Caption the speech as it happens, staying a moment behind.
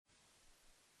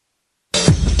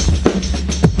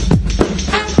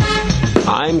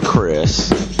I'm Chris.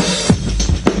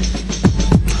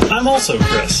 I'm also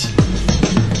Chris.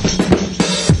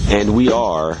 And we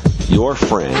are your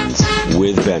friends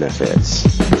with benefits.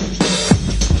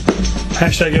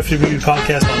 Hashtag FWB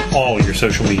Podcast on all your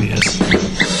social medias.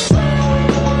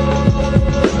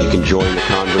 You can join the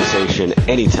conversation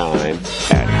anytime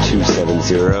at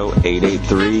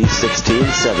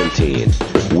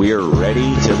 270-883-1617. We're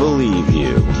ready to believe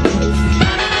you.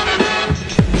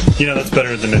 You know, that's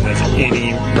better than it has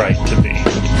any right to be.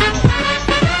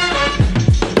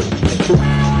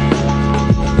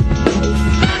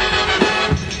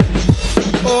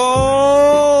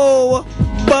 Oh,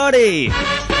 buddy.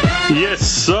 Yes,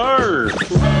 sir.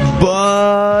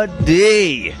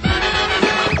 Buddy.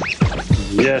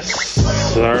 Yes,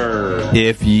 sir.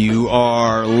 If you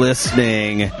are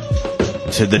listening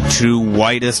to the two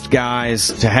whitest guys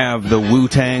to have the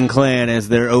Wu-Tang Clan as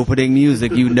their opening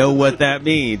music, you know what that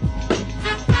means.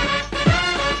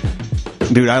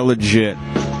 Dude, I legit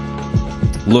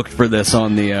looked for this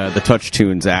on the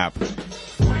TouchTunes app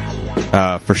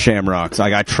for Shamrocks.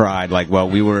 Like, I tried. Like,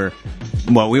 we were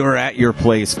at your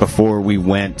place before we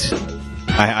went.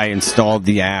 I installed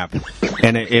the app,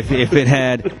 and if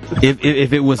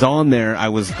it was on there, I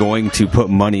was going to put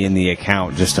money in the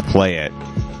account just to play it.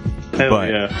 Hell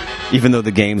yeah. Even though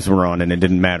the games were on and it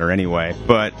didn't matter anyway.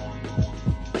 But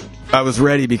I was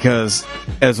ready because,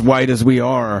 as white as we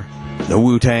are, the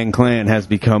Wu-Tang Clan has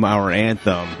become our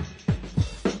anthem.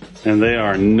 And they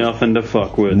are nothing to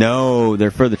fuck with. No,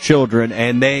 they're for the children,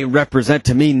 and they represent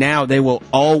to me now. They will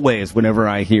always, whenever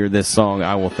I hear this song,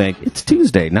 I will think, it's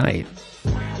Tuesday night.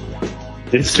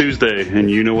 It's Tuesday, and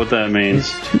you know what that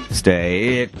means. It's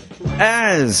Tuesday.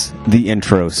 As the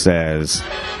intro says,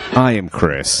 I am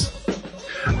Chris.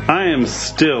 I am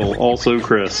still also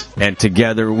Chris. And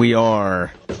together we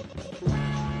are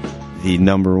the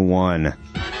number one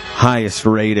highest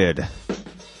rated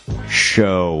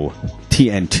show,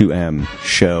 TN2M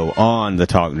show on the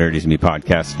Talk Nerdy to Me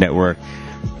Podcast Network.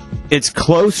 It's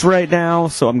close right now,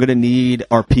 so I'm going to need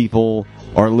our people,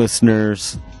 our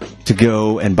listeners, to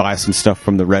go and buy some stuff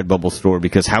from the Redbubble store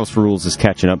because House Rules is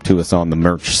catching up to us on the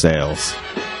merch sales.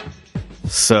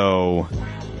 So,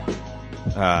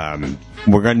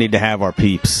 we're going to need to have our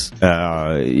peeps, close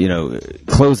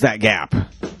that gap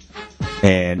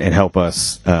and help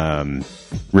us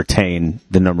retain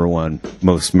the number one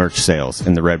most merch sales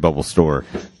in the Redbubble store.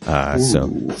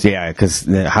 So yeah, because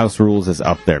House Rules is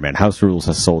up there, man. House Rules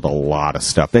has sold a lot of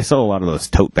stuff. They sell a lot of those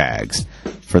tote bags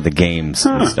for the games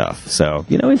and stuff. So,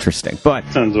 interesting. But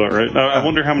sounds about right. I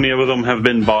wonder how many of them have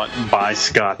been bought by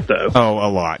Scott, though. Oh,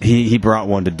 a lot. He brought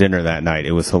one to dinner that night.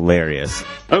 It was hilarious.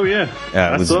 Oh, yeah.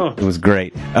 It was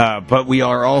great. But we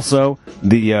are also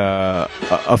the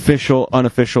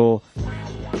unofficial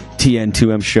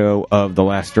TN2M show of The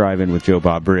Last Drive-In with Joe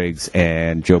Bob Briggs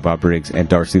and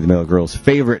Darcy the Miller Girl's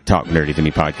favorite Talk Nerdy to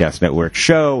Me Podcast Network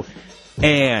show.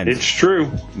 And it's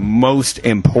true. Most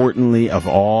importantly of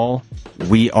all,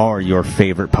 we are your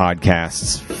favorite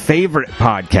podcast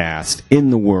in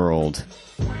the world.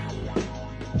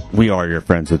 We are your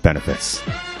friends with benefits.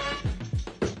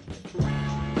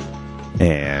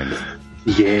 And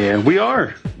yeah, we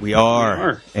are. We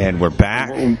are. And we're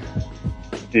back.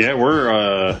 Yeah,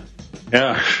 we're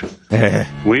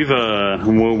we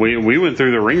went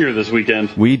through the ringer this weekend.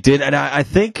 We did, and I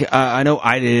think I know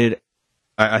I did.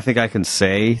 I think I can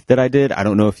say that I did. I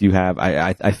don't know if you have.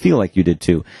 I feel like you did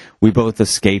too. We both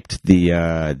escaped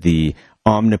the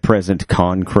omnipresent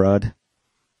con crud.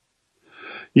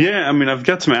 Yeah, I mean, I've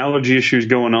got some allergy issues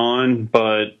going on,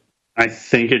 but I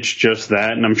think it's just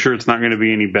that, and I'm sure it's not going to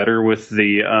be any better with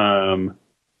the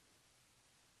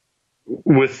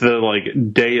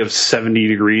day of 70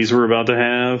 degrees we're about to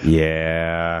have.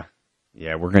 Yeah,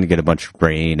 we're going to get a bunch of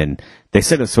rain, and they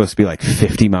said it's supposed to be like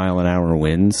 50-mile-an-hour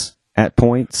winds at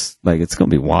points. Like, it's going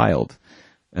to be wild.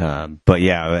 But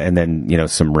yeah, and then,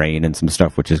 some rain and some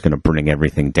stuff, which is going to bring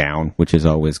everything down, which is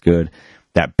always good.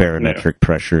 That barometric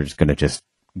pressure is going to just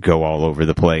go all over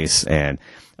the place. And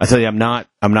I tell you, I'm not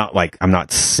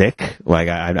sick. Like,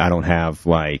 I don't have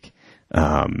like,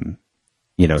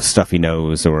 stuffy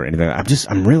nose or anything.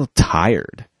 I'm real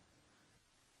tired.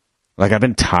 Like, I've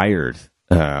been tired,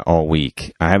 all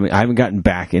week. I haven't gotten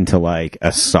back into like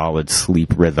a solid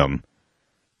sleep rhythm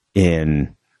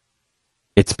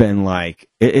it's been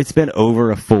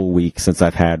over a full week since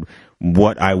I've had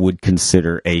what I would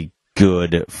consider a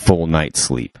good full night's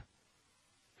sleep.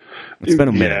 It's been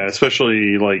a minute. Yeah,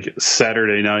 especially like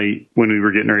Saturday night when we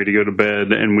were getting ready to go to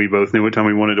bed and we both knew what time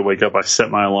we wanted to wake up. I set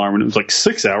my alarm and it was like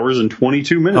 6 hours and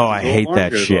 22 minutes. Oh, I hate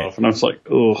that shit. Off, and I was like,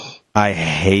 ugh. I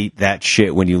hate that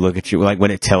shit when you look at you, like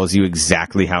when it tells you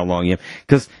exactly how long you have.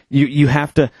 Because you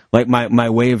have to, like, my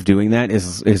way of doing that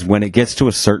is when it gets to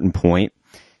a certain point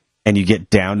and you get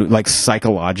down to, like,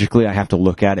 psychologically, I have to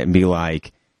look at it and be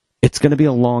like, it's going to be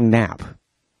a long nap.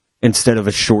 Instead of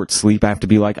a short sleep, I have to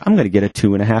be like, I'm going to get a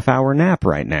 2.5 hour nap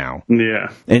right now.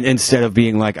 Yeah. And instead of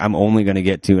being like, I'm only going to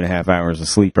get 2.5 hours of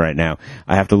sleep right now,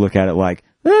 I have to look at it like,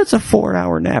 it's a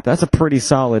 4-hour nap. That's a pretty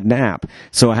solid nap.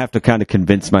 So I have to kind of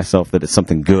convince myself that it's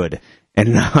something good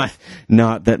and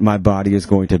not that my body is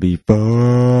going to be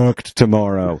fucked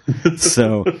tomorrow.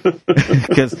 So,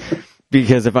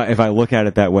 because if I look at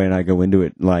it that way and I go into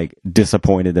it like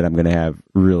disappointed that I'm going to have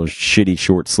real shitty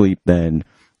short sleep, then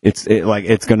it's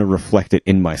going to reflect it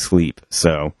in my sleep.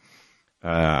 So,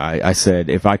 I said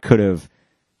if I could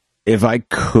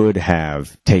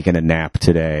have taken a nap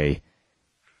today,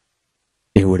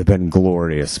 it would have been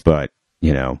glorious, but,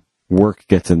 you know, work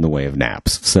gets in the way of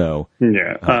naps. So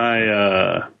yeah,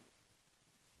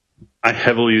 I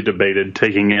heavily debated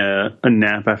taking a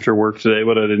nap after work today,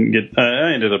 but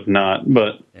I ended up not.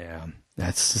 But yeah,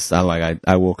 that's just,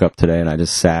 I woke up today and I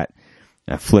just sat,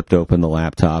 I flipped open the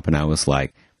laptop and I was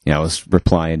like, you know, I was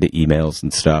replying to emails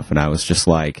and stuff, and I was just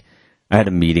like, I had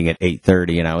a meeting at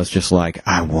 8:30, and I was just like,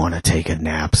 I want to take a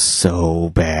nap so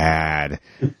bad.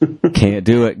 Can't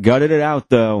do it. Gutted it out,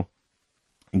 though.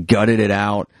 Gutted it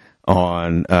out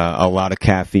on a lot of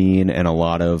caffeine and a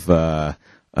lot of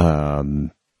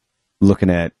looking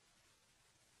at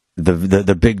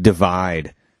the big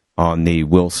divide on the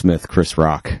Will Smith, Chris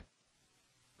Rock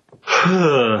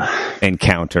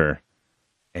encounter.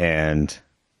 And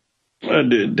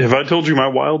have I told you my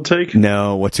wild take?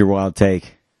 No. What's your wild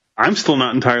take? I'm still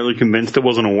not entirely convinced it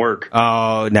wasn't a work.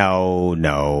 Oh,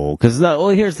 no. Because,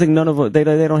 here's the thing. None of they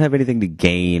don't have anything to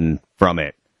gain from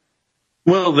it.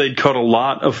 Well, they'd caught a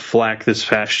lot of flack this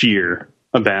past year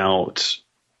about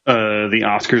the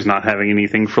Oscars not having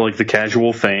anything for, like, the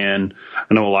casual fan.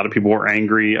 I know a lot of people were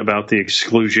angry about the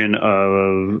exclusion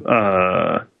of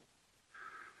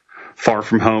Far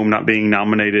From Home not being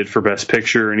nominated for Best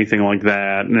Picture or anything like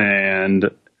that. And,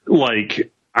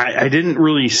 like, I didn't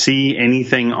really see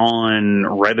anything on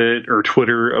Reddit or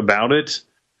Twitter about it.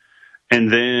 And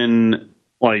then,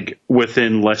 like,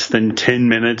 within less than 10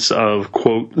 minutes of,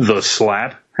 quote, the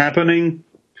slap happening,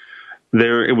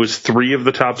 it was 3 of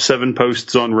the top 7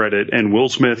 posts on Reddit, and Will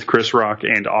Smith, Chris Rock,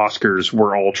 and Oscars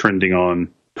were all trending on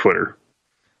Twitter.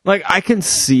 Like, I can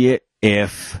see it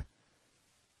if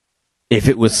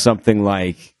it was something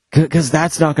like, because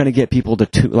that's not going to get people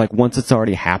to, like, once it's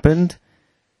already happened,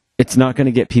 it's not going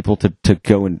to get people to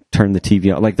go and turn the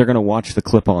TV on. Like, they're going to watch the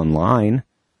clip online,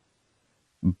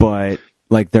 but,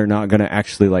 like, they're not going to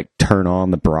actually, like, turn on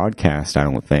the broadcast, I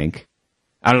don't think.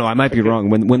 I don't know, I might be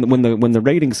wrong. When the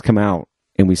ratings come out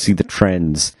and we see the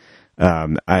trends,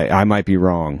 I might be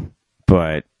wrong,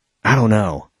 but I don't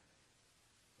know.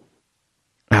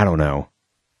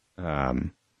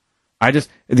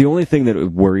 The only thing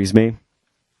that worries me,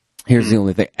 here's the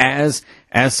only thing, as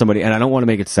somebody, and I don't want to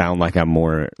make it sound like I'm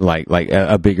more like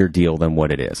a bigger deal than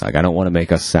what it is. Like, I don't want to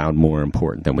make us sound more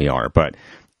important than we are, but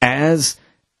as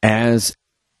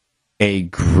a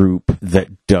group that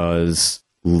does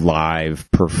live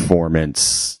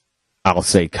performance, I'll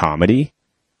say comedy.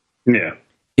 Yeah.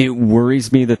 It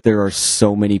worries me that there are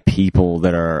so many people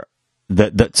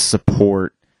that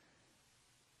support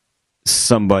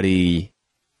somebody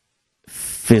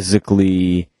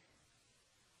physically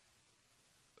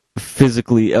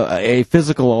a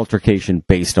physical altercation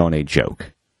based on a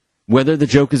joke. Whether the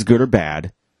joke is good or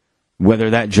bad,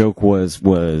 whether that joke was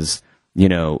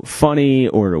funny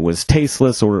or it was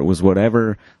tasteless or it was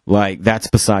whatever, like, that's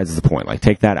besides the point. Like,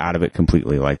 take that out of it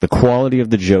completely. Like, the quality of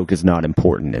the joke is not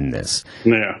important in this.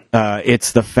 Yeah.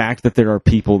 It's the fact that there are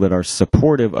people that are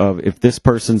supportive of, if this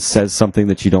person says something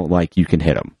that you don't like, you can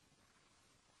hit them.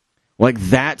 Like,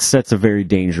 that sets a very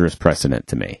dangerous precedent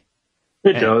to me.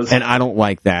 It does. And I don't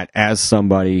like that as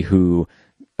somebody who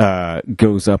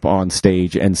goes up on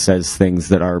stage and says things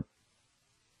that are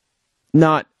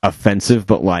not offensive,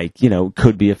 but, like,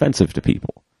 could be offensive to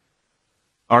people.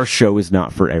 Our show is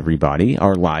not for everybody.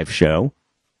 Our live show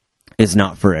is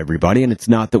not for everybody, and it's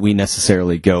not that we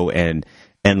necessarily go and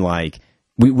like,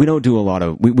 we don't do a lot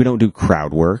of, we don't do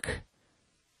crowd work.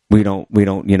 We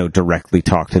don't directly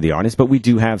talk to the audience, but we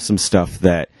do have some stuff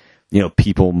that,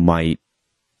 people might,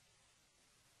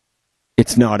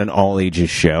 it's not an all ages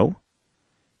show.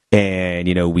 And,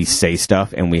 we say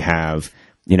stuff and we have,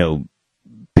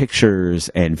 pictures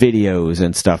and videos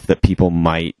and stuff that people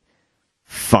might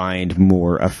find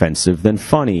more offensive than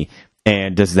funny.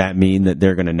 And does that mean that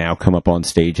they're going to now come up on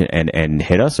stage and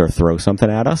hit us or throw something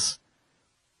at us?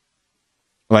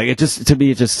 Like, it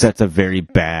just sets a very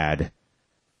bad,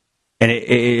 and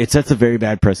it sets a very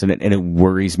bad precedent, and it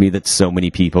worries me that so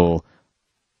many people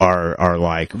are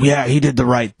like, yeah, he did the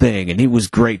right thing, and he was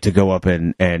great to go up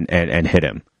and hit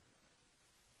him.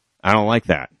 I don't like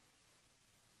that.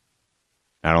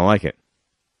 I don't like it.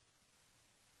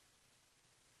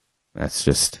 It's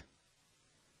just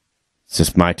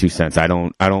my 2 cents. I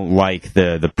don't like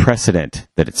the precedent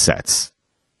that it sets.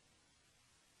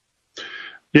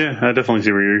 Yeah, I definitely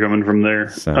see where you're coming from there.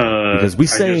 So, because we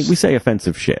say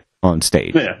offensive shit on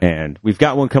stage, and we've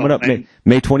got one coming up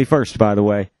May 21st, by the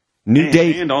way. New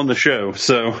date and on the show.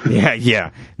 So yeah,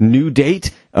 new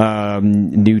date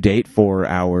for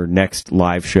our next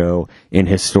live show in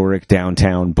historic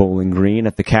downtown Bowling Green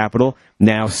at the Capitol.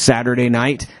 Now Saturday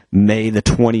night, May the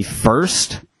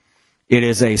 21st. It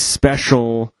is a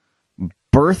special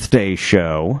birthday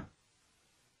show.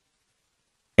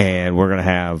 And we're going to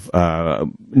have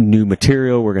new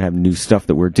material. We're going to have new stuff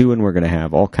that we're doing. We're going to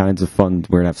have all kinds of fun.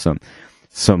 We're going to have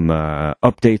some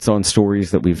updates on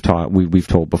stories that we've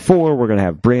told before. We're going to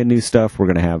have brand new stuff. We're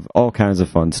going to have all kinds of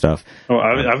fun stuff. Oh,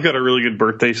 I've got a really good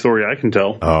birthday story I can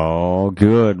tell. Oh,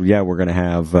 good. Yeah, we're going to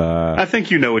have... I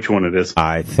think you know which one it is.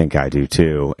 I think I do,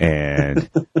 too. And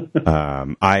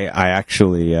I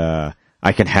actually...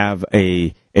 I can have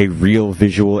a real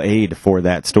visual aid for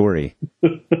that story.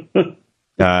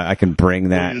 I can bring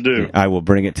that. I will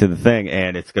bring it to the thing,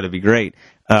 and it's going to be great.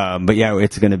 But yeah,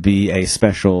 it's going to be a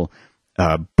special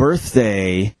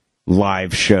birthday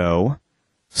live show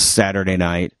Saturday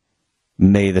night,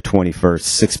 May the 21st,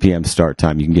 6 p.m. start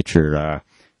time. You can get your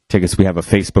tickets. We have a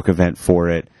Facebook event for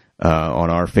it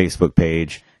on our Facebook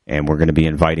page, and we're going to be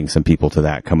inviting some people to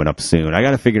that coming up soon. I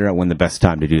got to figure out when the best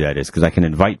time to do that is, because I can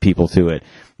invite people to it,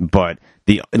 but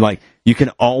you can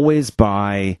always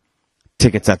buy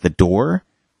tickets at the door,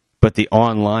 but the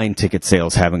online ticket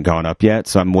sales haven't gone up yet,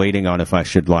 so I'm waiting on if I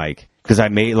should because I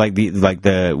made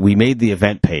we made the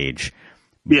event page,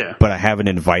 yeah, but I haven't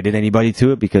invited anybody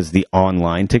to it because the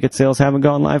online ticket sales haven't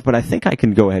gone live. But I think I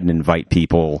can go ahead and invite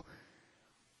people,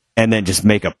 and then just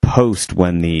make a post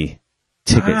when the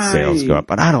ticket sales go up.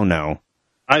 But I don't know.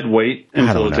 I'd wait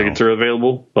until the tickets are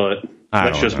available, but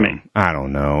that's just me. I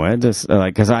don't know. I just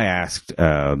because I asked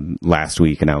last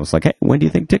week, and I was like, "Hey, when do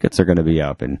you think tickets are going to be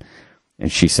up?" And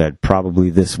she said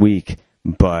probably this week,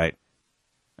 but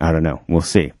I don't know. We'll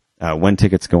see. When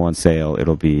tickets go on sale,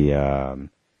 it'll be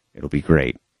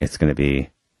great. It's going to be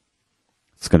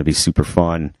super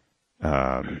fun.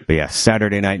 But yeah,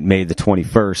 Saturday night, May the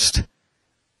 21st.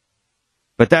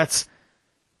 But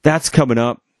that's coming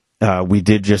up. We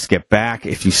did just get back.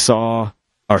 If you saw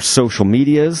our social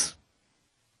medias,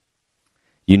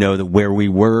 you know that where we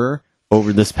were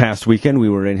over this past weekend. We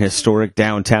were in historic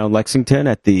downtown Lexington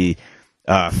at the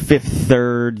Fifth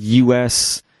Third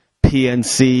U.S.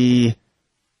 PNC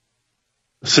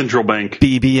Central Bank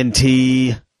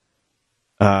BB&T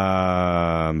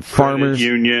Farmers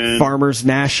Union, Farmers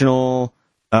National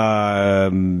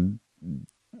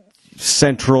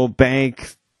Central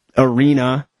Bank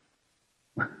Arena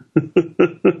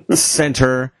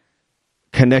Center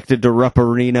connected to Rupp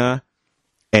Arena,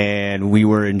 and we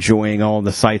were enjoying all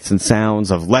the sights and sounds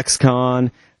of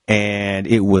LexCon, and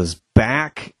it was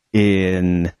back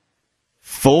in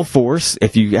full force.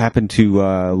 If you happen to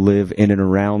live in and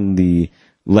around the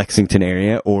Lexington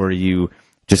area, or you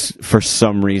just for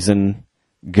some reason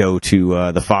go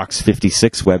to the Fox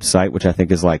 56 website, which I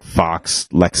think is like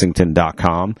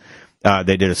foxlexington.com,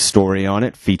 they did a story on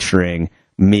it featuring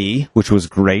me, which was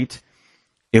great.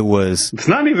 It's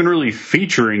not even really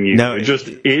featuring you. No, it just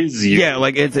is you. Yeah,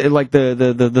 like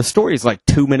the story is like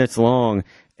 2 minutes long,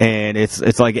 and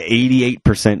it's like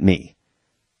 88% me.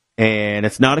 And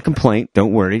it's not a complaint.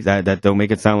 Don't worry. That don't make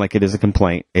it sound like it is a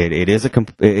complaint. It is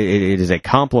a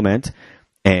compliment,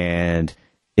 and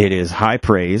it is high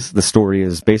praise. The story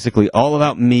is basically all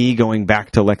about me going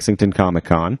back to Lexington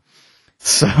Comic-Con.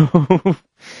 So,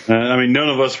 I mean, none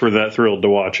of us were that thrilled to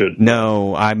watch it.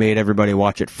 No, I made everybody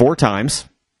watch it 4 times,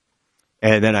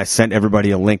 and then I sent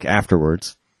everybody a link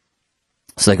afterwards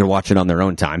so they could watch it on their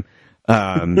own time.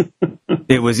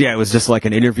 It was just like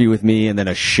an interview with me, and then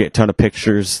a shit ton of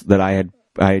pictures that I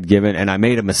had given, and I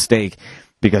made a mistake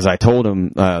because I told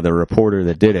him, the reporter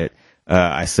that did it,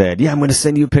 I said, yeah, I'm going to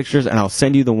send you pictures, and I'll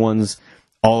send you the ones,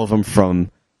 all of them from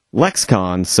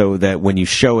LexCon, so that when you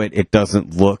show it, it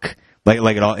doesn't look like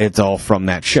it's all from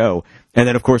that show. And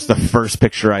then, of course, the first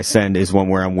picture I send is one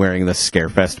where I'm wearing the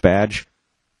Scarefest badge.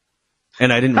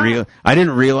 And I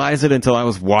didn't realize it until I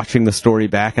was watching the story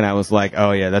back, and I was like,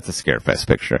 oh yeah, that's a Scarefest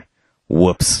picture.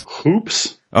 Whoops.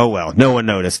 Oops. Oh well, no one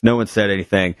noticed. No one said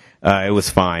anything. It was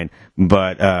fine.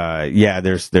 But yeah,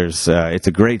 there's it's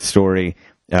a great story.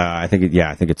 I think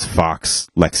it's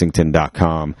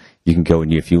foxlexington.com. You can go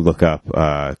and if you look up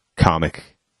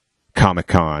Comic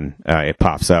Con, it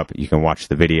pops up. You can watch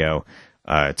the video.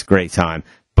 It's a great time.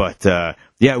 But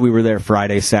yeah, we were there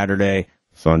Friday, Saturday,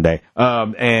 Sunday,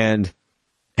 and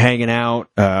hanging out,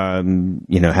 having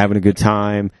a good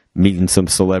time, meeting some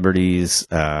celebrities,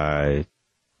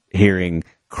 hearing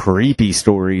creepy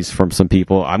stories from some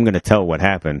people. I'm going to tell what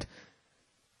happened.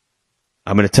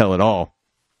 I'm going to tell it all.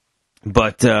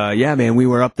 But, yeah, man, we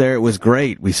were up there. It was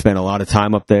great. We spent a lot of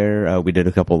time up there. We did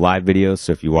a couple live videos.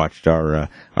 So if you watched our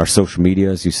social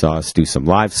medias, you saw us do some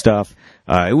live stuff.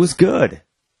 It was good.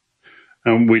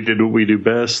 We did what we do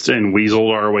best and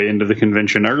weaseled our way into the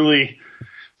convention early.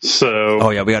 So.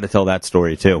 Oh yeah, we got to tell that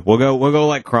story too. We'll go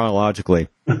like chronologically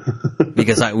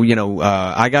because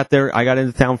I got there. I got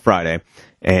into town Friday,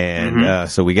 and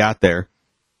so we got there,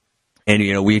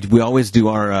 and we always do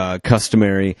our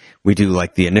customary. We do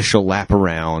like the initial lap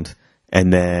around,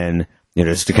 and then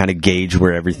just to kind of gauge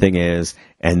where everything is,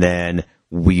 and then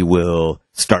we will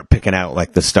start picking out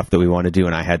like the stuff that we want to do.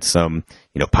 And I had some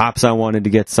pops I wanted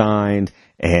to get signed,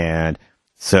 and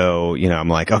so I'm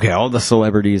like, okay, all the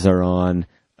celebrities are on.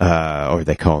 Or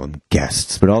they call them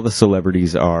guests, but all the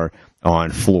celebrities are on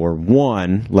floor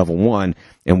 1, level 1,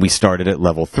 and we started at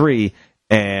level 3.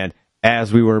 And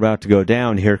as we were about to go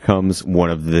down, here comes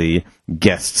one of the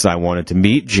guests I wanted to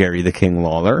meet, Jerry the King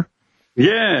Lawler.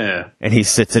 Yeah. And he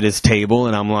sits at his table,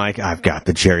 and I'm like, I've got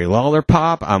the Jerry Lawler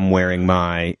pop. I'm wearing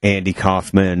my Andy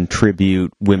Kaufman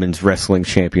tribute women's wrestling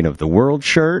champion of the world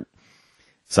shirt.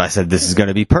 So I said, this is going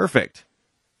to be perfect.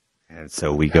 And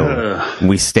so we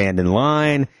we stand in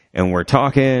line, and we're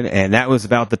talking, and that was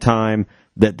about the time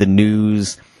that the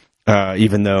news,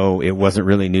 even though it wasn't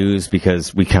really news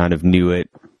because we kind of knew it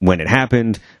when it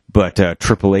happened, but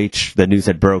Triple H, the news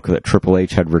had broke that Triple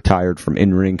H had retired from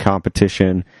in-ring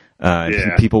competition.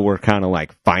 People were kind of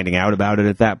like finding out about it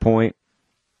at that point.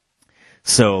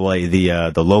 So like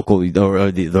the local,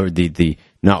 or the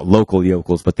not local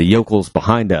yokels, but the yokels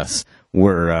behind us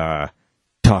were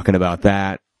talking about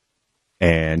that.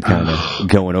 And kind of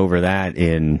going over that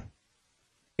in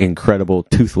incredible,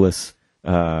 toothless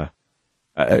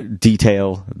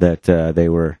detail that they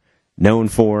were known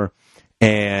for.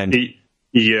 And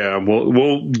yeah,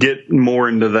 we'll get more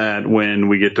into that when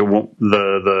we get to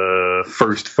the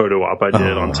first photo op I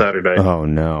did on Saturday. Oh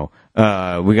no,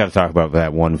 we got to talk about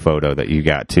that one photo that you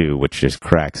got too, which just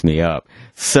cracks me up.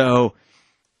 So,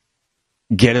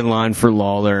 get in line for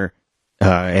Lawler.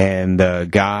 And the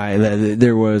guy,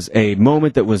 there was a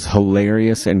moment that was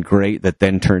hilarious and great that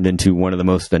then turned into one of the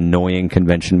most annoying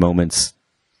convention moments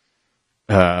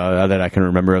that I can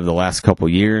remember of the last couple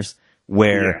years,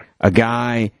 where a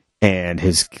guy and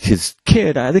his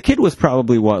kid, the kid was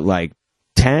probably like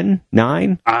 10,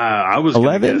 9? I was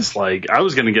 11? I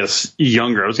was going to guess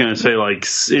younger. I was going to say like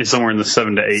somewhere in the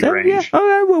 7 to 8 range. Yeah. All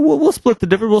right, we'll split the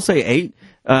difference. We'll say 8.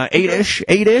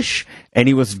 8-ish, and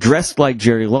he was dressed like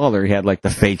Jerry Lawler. He had like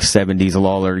the fake 70s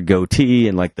Lawler goatee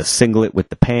and like the singlet with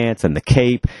the pants and the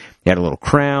cape. He had a little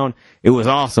crown. It was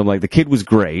awesome. Like the kid was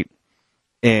great.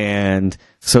 And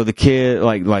so the kid,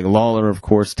 like Lawler, of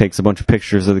course, takes a bunch of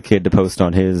pictures of the kid to post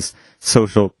on his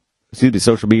social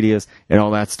medias and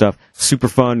all that stuff. Super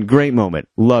fun. Great moment.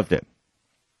 Loved it.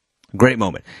 Great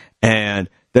moment. And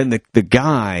then the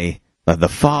guy, the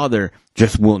father,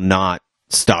 just will not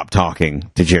stop talking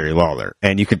to Jerry Lawler.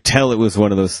 And you could tell it was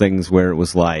one of those things where it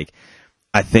was like,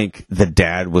 I think the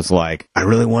dad was like, I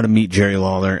really want to meet Jerry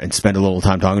Lawler and spend a little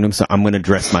time talking to him, so I'm going to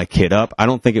dress my kid up. I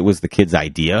don't think it was the kid's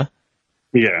idea.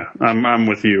 Yeah, I'm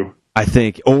with you. I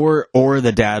think, or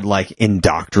the dad like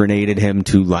indoctrinated him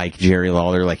to like Jerry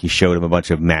Lawler, like he showed him a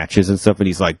bunch of matches and stuff, and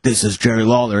he's like, this is Jerry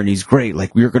Lawler, and he's great,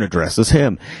 like we're going to dress as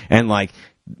him. And like,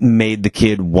 made the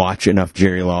kid watch enough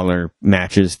Jerry Lawler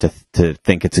matches to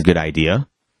think it's a good idea.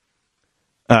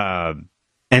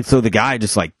 And so the guy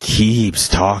just like keeps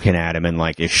talking at him and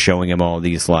like is showing him all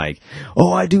these like,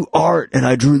 oh, I do art and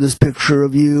I drew this picture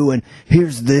of you and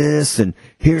here's this and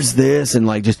here's this, and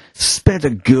like just spent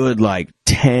a good like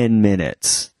 10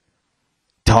 minutes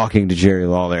talking to Jerry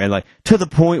Lawler, and like to the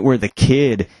point where the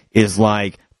kid is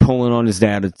like pulling on his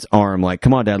dad's arm like,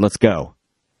 come on dad, let's go.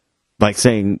 Like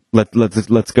saying,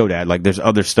 let's go, Dad. Like, there's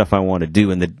other stuff I want to do.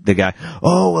 And the guy,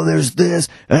 oh, well, there's this,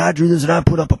 and I drew this, and I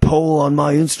put up a poll on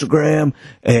my Instagram,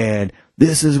 and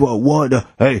this is what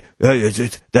hey,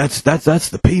 that's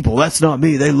the people. That's not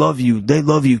me. They love you,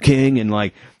 King. And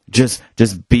like, just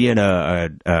being a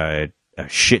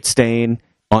shit stain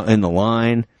in the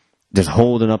line, just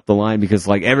holding up the line, because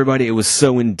like everybody, it was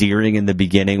so endearing in the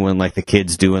beginning when like the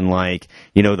kids doing like,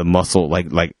 you know, the muscle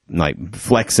like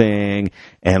flexing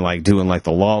and like doing like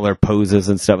the Lawler poses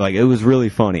and stuff. Like it was really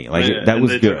funny. Like that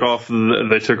was good.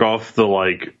 They took off the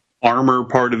like armor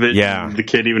part of it. Yeah. The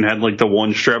kid even had like the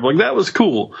one strap. Like that was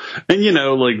cool. And you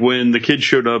know, like when the kid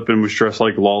showed up and was dressed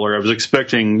like Lawler, I was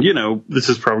expecting, you know, this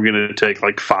is probably going to take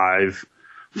like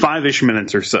five-ish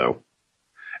minutes or so.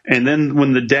 And then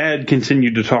when the dad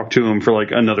continued to talk to him for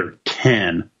like another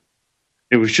 10,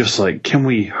 it was just like, can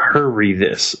we hurry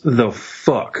this the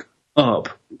fuck up,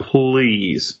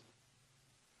 please?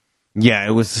 Yeah,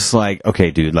 it was just like,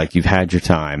 okay, dude, like you've had your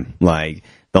time. Like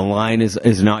the line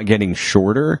is not getting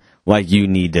shorter. Like you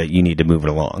need to move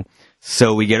it along.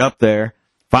 So we get up there,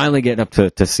 finally getting up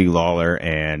to see Lawler,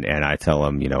 and I tell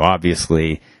him, you know,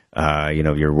 obviously, you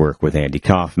know, your work with Andy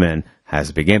Kaufman has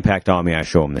a big impact on me. I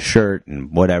show him the shirt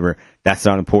and whatever. That's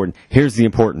not important. Here's the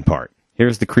important part.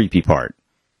 Here's the creepy part.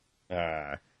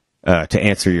 To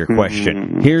answer your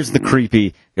question, here's the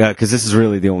creepy, because this is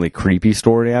really the only creepy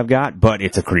story I've got, but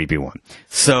it's a creepy one.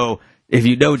 So if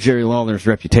you know Jerry Lawler's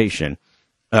reputation,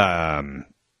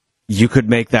 you could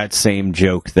make that same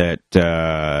joke that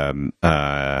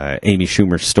Amy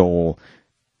Schumer stole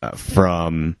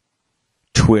from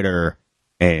Twitter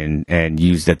and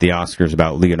used at the Oscars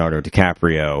about Leonardo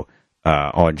DiCaprio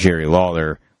on Jerry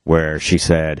Lawler, where she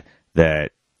said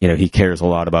that, you know, he cares a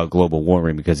lot about global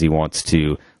warming because he wants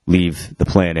to leave the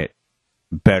planet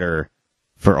better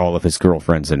for all of his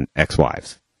girlfriends and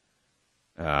ex-wives.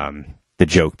 The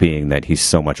joke being that he's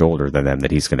so much older than them that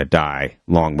he's going to die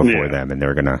long before them, and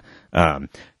they're going to,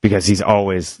 because he's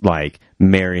always like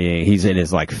marrying, he's in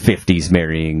his like 50s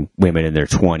marrying women in their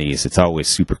 20s. It's always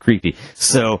super creepy.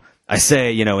 So I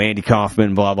say, you know, Andy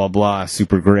Kaufman, blah, blah, blah,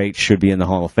 super great, should be in the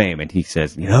Hall of Fame. And he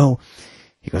says, you know,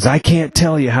 he goes, I can't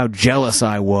tell you how jealous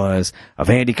I was of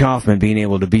Andy Kaufman being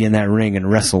able to be in that ring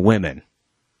and wrestle women.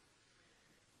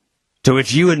 To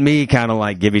which you and me kind of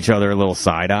like give each other a little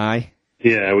side eye.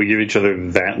 Yeah, we give each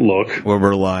other that look. Where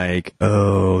we're like,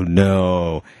 oh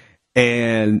no.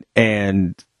 And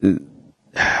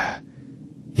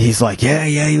he's like, yeah,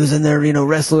 he was in there, you know,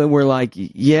 wrestling. We're like,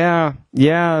 yeah,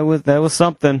 that was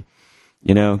something.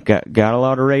 You know, got a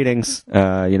lot of ratings. You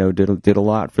know, did a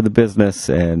lot for the business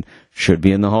and should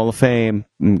be in the Hall of Fame.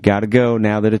 Got to go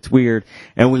now that it's weird.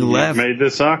 And we left. Made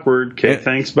this awkward. Okay,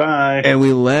 thanks, bye. And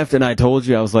we left, and I told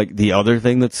you, I was like, the other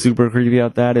thing that's super creepy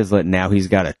about that is that now he's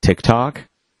got a TikTok.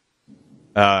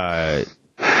 You know,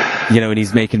 and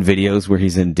he's making videos where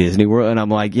he's in Disney World, and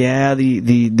I'm like, yeah,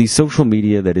 the social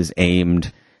media that is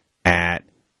aimed at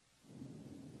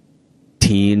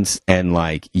teens and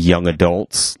like young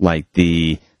adults, like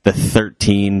the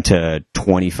 13 to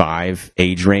 25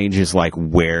 age range is like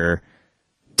where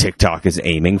TikTok is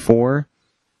aiming for.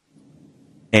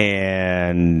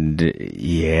 And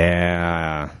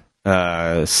yeah,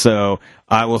 so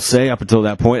I will say up until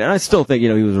that point, and I still think, you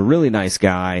know, he was a really nice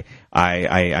guy.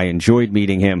 I enjoyed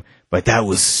meeting him, but that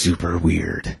was super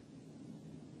weird.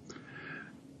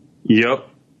 Yep.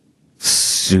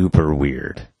 Super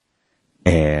weird.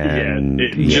 And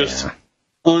just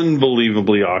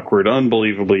unbelievably awkward,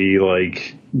 unbelievably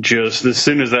like, just as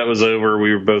soon as that was over,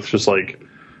 we were both just like,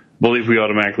 believe we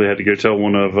automatically had to go tell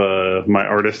one of my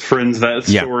artist friends that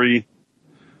story.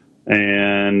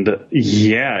 And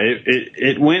yeah,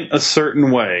 it went a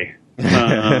certain way.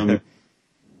 And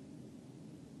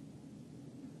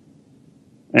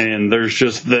there's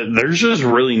just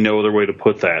really no other way to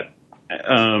put that.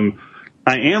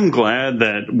 I am glad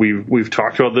that we've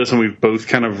talked about this and we've both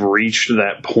kind of reached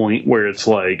that point where it's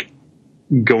like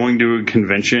going to a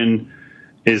convention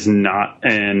is not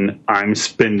an I'm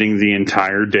spending the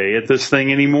entire day at this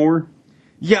thing anymore.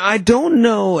 Yeah, I don't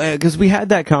know, because we had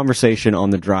that conversation on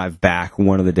the drive back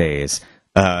one of the days,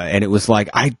 and it was like,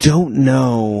 I don't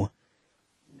know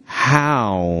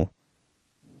how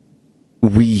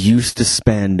we used to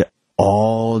spend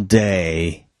all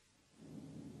day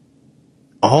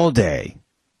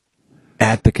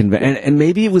at the convention. And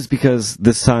maybe it was because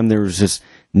this time there was just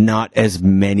not as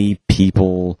many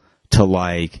people to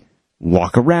like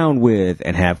walk around with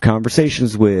and have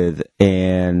conversations with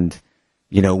and,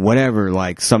 you know, whatever.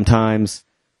 Like sometimes,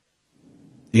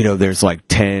 you know, there's like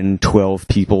 10, 12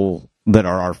 people that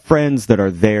are our friends that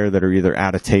are there that are either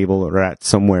at a table or at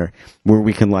somewhere where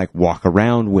we can like walk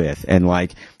around with. And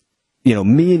like, you know,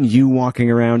 me and you walking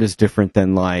around is different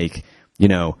than like, you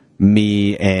know,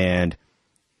 me and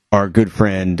our good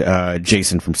friend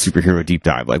Jason from Superhero Deep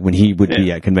Dive. Like when he would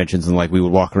be at conventions and like we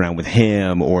would walk around with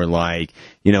him, or like,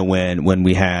 you know, when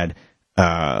we had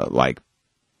like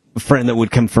a friend that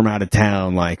would come from out of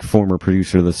town, like former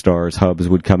producer of the Stars, Hubs,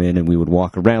 would come in and we would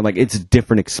walk around. Like, it's a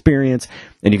different experience,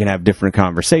 and you can have different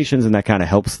conversations, and that kind of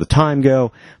helps the time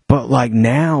go. But like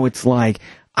now, it's like,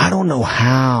 I don't know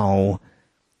how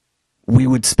we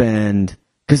would spend,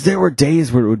 because there were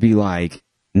days where it would be like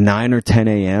 9 or 10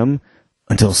 a.m.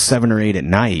 until 7 or 8 at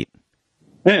night.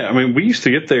 Yeah, I mean, we used to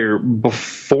get there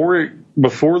before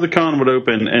the con would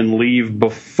open and leave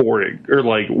before it, or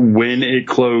like when it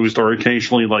closed, or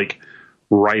occasionally like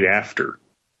right after.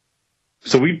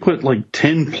 So we put like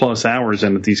 10 plus hours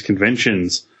in at these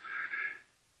conventions.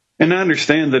 And I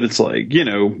understand that it's like, you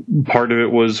know, part of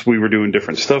it was we were doing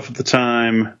different stuff at the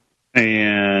time,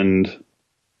 and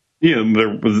you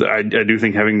know, I do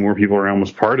think having more people around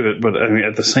was part of it, but I mean,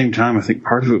 at the same time, I think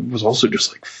part of it was also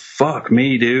just like, fuck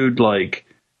me, dude, like,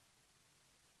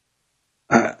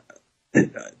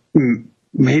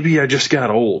 maybe I just got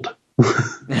old.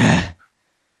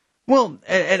 Well,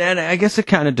 and I guess it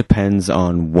kind of depends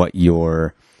on what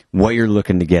you're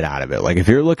looking to get out of it. Like, if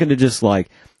you're looking to just like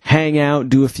hang out,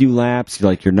 do a few laps,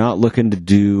 like you're not looking to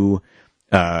do,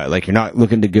 like you're not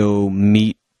looking to go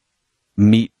meet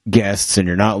guests, and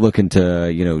you're not looking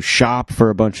to, you know, shop for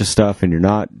a bunch of stuff, and you're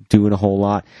not doing a whole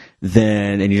lot,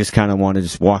 then, and you just kind of want to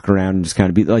just walk around and just kind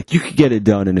of be like, you could get it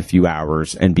done in a few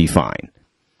hours and be fine.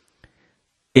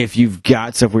 If you've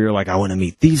got stuff where you're like, I want to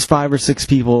meet these 5 or 6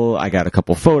 people, I got a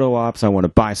couple photo ops, I want to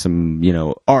buy some, you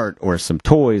know, art or some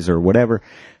toys or whatever,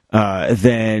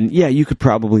 then yeah, you could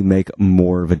probably make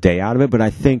more of a day out of it. But I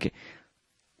think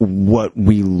what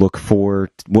we look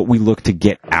to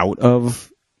get out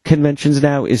of conventions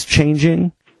now is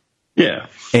changing. Yeah.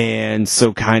 And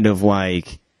so kind of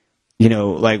like, you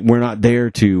know, like we're not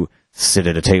there to sit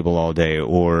at a table all day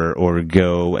or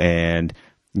go and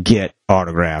get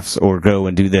autographs or go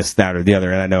and do this, that, or the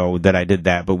other. And I know that I did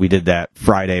that, but we did that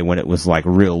Friday when it was like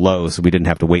real low, so we didn't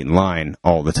have to wait in line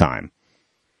all the time.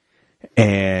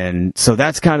 And so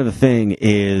that's kind of the thing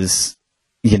is,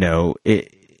 you know,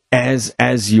 as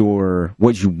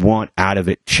what you want out of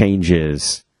it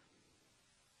changes,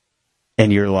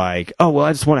 and you're like, oh, well,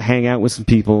 I just want to hang out with some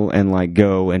people and like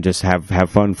go and just have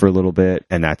fun for a little bit,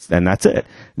 and that's it.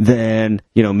 Then,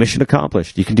 you know, mission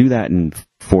accomplished. You can do that in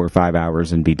 4 or 5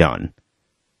 hours and be done,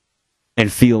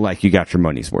 and feel like you got your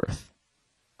money's worth.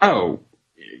 Oh,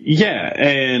 yeah,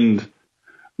 and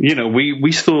you know,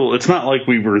 we still, it's not like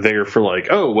we were there for like,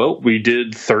 oh, well, we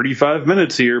did 35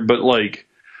 minutes here, but like,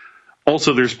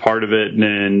 also there's part of it,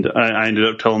 and I ended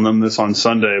up telling them this on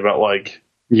Sunday about like,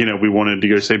 you know, we wanted to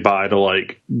go say bye to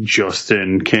like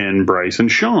Justin, Ken, Bryce, and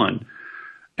Sean.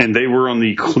 And they were on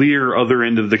the clear other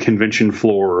end of the convention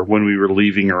floor when we were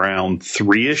leaving around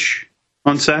 3-ish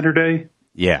on Saturday.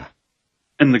 Yeah.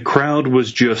 And the crowd was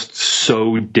just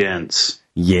so dense.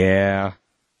 Yeah.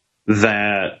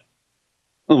 That,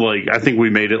 like, I think we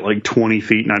made it like 20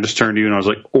 feet, and I just turned to you and I was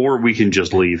like, or we can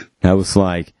just leave. I was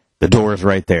like, the door's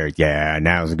right there. Yeah,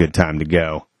 now's a good time to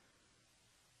go.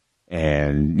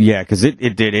 And yeah, because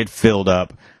it filled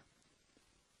up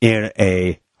in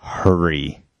a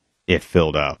hurry. It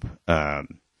filled up.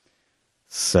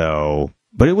 So,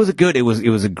 but it was it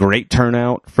was a great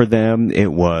turnout for them.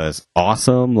 It was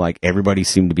awesome. Like, everybody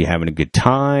seemed to be having a good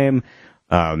time.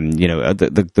 You know,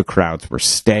 the crowds were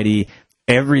steady.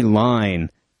 Every line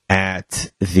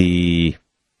at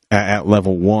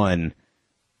level 1,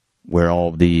 where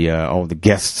all the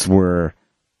guests were,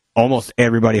 almost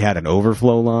everybody had an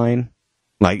overflow line.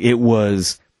 Like, it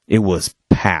was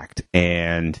packed,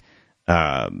 and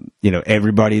you know,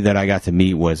 everybody that I got to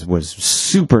meet was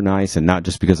super nice, and not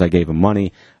just because I gave them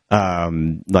money.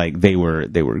 Like, they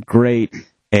were great,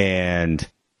 and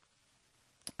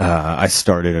I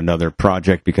started another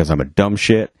project because I'm a dumb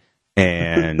shit,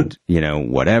 and you know,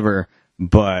 whatever.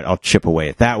 But I'll chip away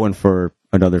at that one for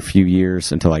another few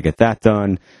years until I get that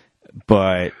done.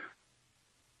 But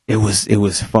it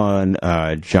was fun.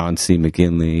 John C.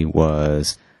 McGinley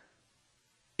was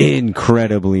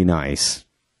incredibly nice,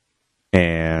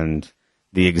 and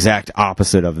the exact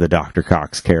opposite of the Dr.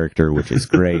 Cox character, which is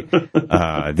great.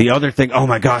 The other thing, oh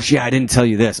my gosh, yeah, I didn't tell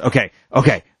you this. Okay,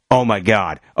 oh my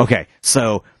god. Okay,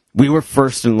 so we were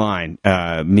first in line.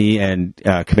 Me and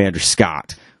Commander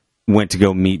Scott went to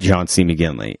go meet John C.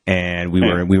 McGinley, and we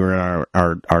were in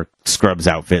our Scrubs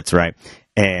outfits, right?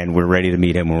 And we're ready to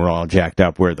meet him, and we're all jacked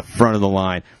up. We're at the front of the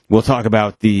line. We'll talk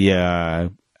about the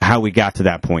how we got to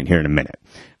that point here in a minute,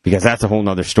 because that's a whole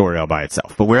nother story all by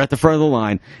itself. But we're at the front of the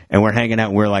line, and we're hanging out,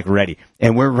 and we're like ready.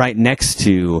 And we're right next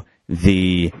to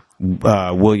the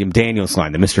William Daniels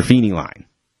line, the Mr. Feeney line.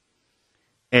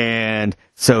 And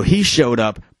so he showed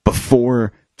up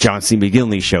before John C.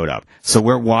 McGinley showed up. So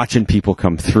we're watching people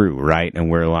come through, right? And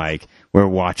we're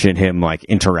watching him like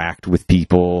interact with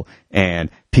people and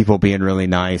people being really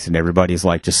nice, and everybody's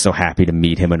like just so happy to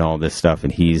meet him and all this stuff.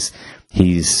 And he's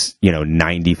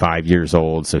 95 years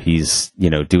old, so he's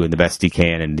doing the best he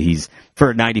can, and he's, for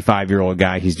a 95-year-old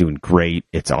guy, he's doing great.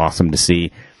 It's awesome to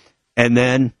see. And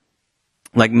then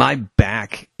like my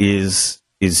back is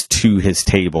to his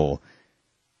table,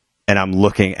 and I'm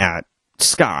looking at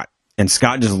Scott, and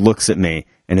Scott just looks at me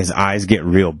and his eyes get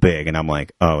real big, and I'm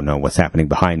like, oh no, what's happening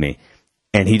behind me?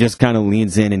 And he just kind of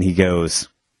leans in and he goes,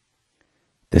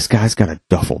 this guy's got a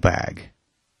duffel bag.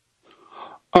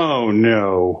 Oh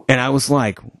no. And I was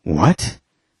like, what?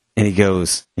 And he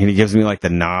goes, and he gives me like the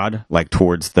nod, like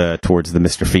towards the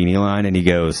Mr. Feeney line, and he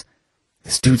goes,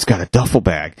 this dude's got a duffel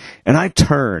bag. And I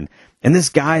turn, and this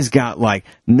guy's got like,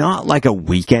 not like a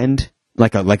weekender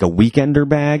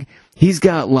bag. He's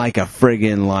got like a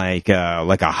friggin' like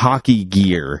a hockey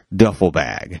gear duffel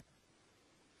bag.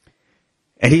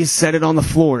 And he's set it on the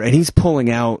floor, and he's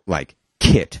pulling out like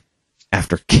kit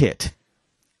after kit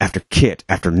after kit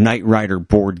after Knight Rider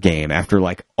board game after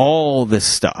like all this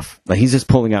stuff. Like he's just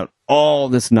pulling out all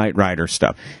this Knight Rider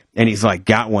stuff. And he's like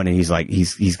got one, and he's like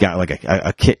he's got like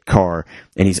a kit car,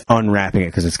 and he's unwrapping it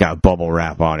because it's got bubble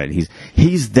wrap on it.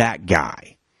 He's that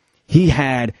guy. He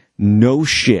had no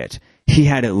shit. He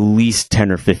had at least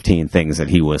 10 or 15 things that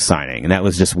he was signing, and that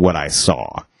was just what I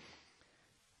saw.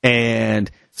 And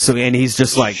he's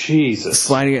just like Jesus.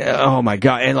 Sliding. Oh my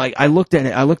God. And like I looked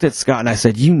at Scott, and I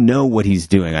said, you know what he's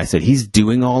doing. I said, he's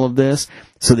doing all of this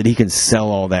so that he can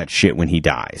sell all that shit when he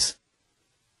dies.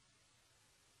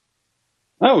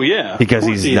 Oh yeah. Because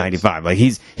he's 95. Like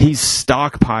he's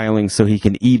stockpiling so he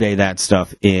can eBay that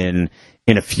stuff in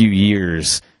a few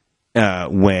years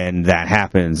when that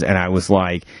happens. And I was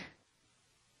like,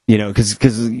 because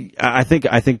I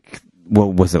think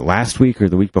what was it, last week or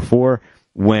the week before,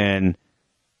 when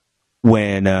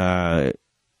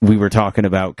we were talking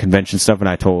about convention stuff, and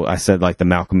I said like the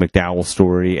Malcolm McDowell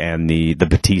story and the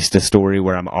Batista story,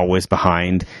 where I'm always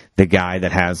behind the guy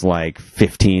that has like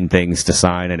 15 things to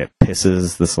sign, and it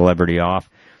pisses the celebrity off.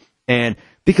 And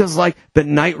because like the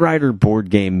Knight Rider board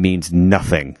game means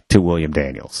nothing to William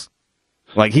Daniels.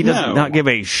 Like he does not give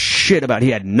a shit about it.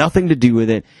 He had nothing to do with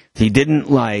it. He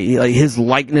didn't like his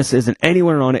likeness isn't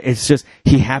anywhere on it. It's just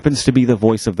he happens to be the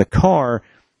voice of the car,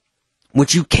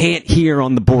 which you can't hear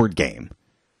on the board game.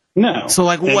 No. So,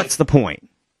 like, what's the point?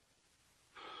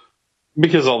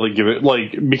 Because all they give it,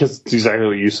 because it's exactly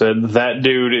what you said. That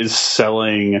dude is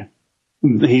selling.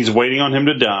 He's waiting on him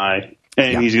to die,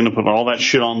 and he's going to put all that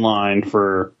shit online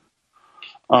for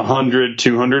 $100,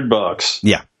 $200.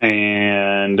 Yeah.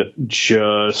 And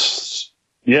just,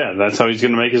 that's how he's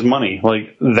going to make his money.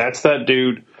 Like, that's that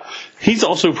dude. He's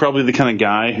also probably the kind of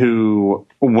guy who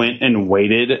went and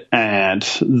waited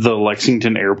at the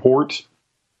Lexington airport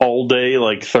all day,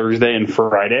 like Thursday and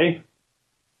Friday,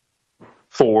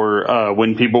 for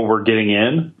when people were getting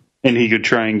in, and he could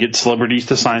try and get celebrities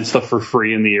to sign stuff for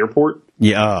free in the airport.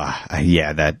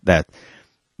 That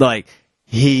like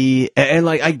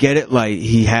I get it, like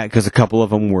he had, because a couple of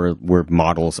them were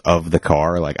models of the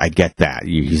car. Like I get that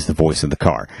he's the voice of the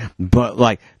car, but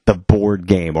like the board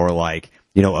game, or like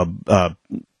a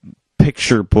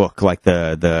picture book, like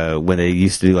the when they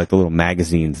used to do like the little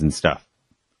magazines and stuff,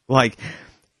 like.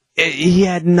 He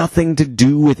had nothing to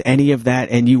do with any of that,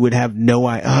 and you would have no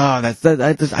idea.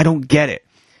 I don't get it.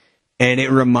 And it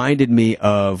reminded me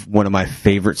of one of my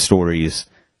favorite stories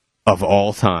of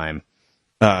all time,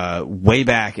 way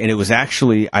back, and it was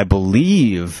actually, I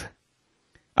believe,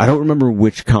 I don't remember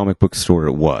which comic book store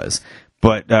it was,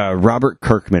 but Robert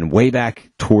Kirkman, way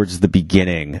back towards the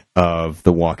beginning of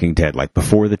The Walking Dead, like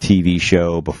before the TV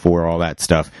show, before all that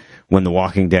stuff, when The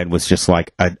Walking Dead was just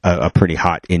like a pretty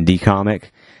hot indie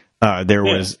comic. There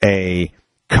was a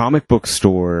comic book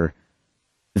store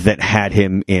that had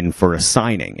him in for a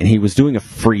signing, and he was doing a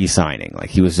free signing.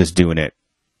 Like he was just doing it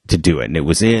to do it, and it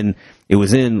was in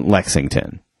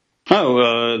Lexington.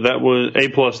 Oh, that was A+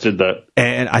 did that,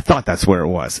 and I thought that's where it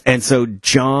was. And so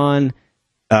John,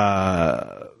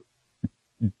 dear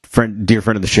friend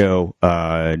of the show,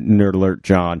 Nerd Alert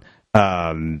John,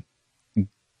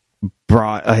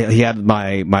 he had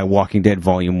my Walking Dead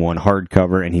Volume 1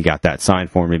 hardcover, and he got that signed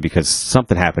for me because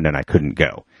something happened and I couldn't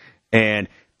go. And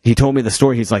he told me the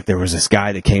story. He's like, there was this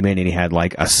guy that came in, and he had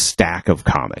like a stack of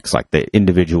comics, like the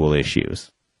individual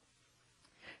issues.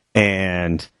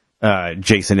 And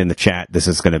Jason in the chat, this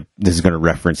is gonna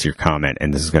reference your comment,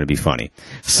 and this is gonna be funny.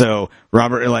 So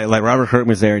Robert Kirkman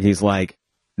was there, and he's like,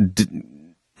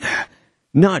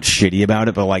 not shitty about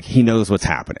it, but like he knows what's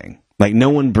happening. Like no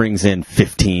one brings in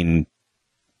 15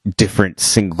 different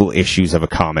single issues of a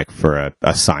comic for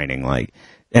a signing, like,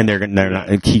 and they're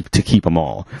not keep them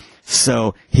all.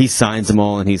 So he signs them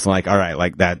all, and he's like, all right,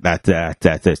 like that's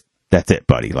it,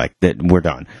 buddy. Like that, we're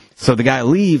done. So the guy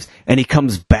leaves, and he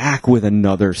comes back with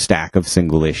another stack of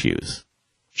single issues.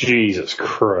 Jesus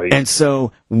Christ. And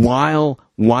so while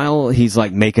he's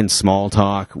like making small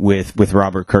talk with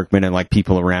Robert Kirkman and like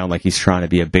people around, like he's trying to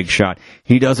be a big shot,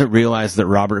 he doesn't realize that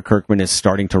Robert Kirkman is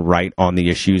starting to write on the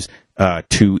issues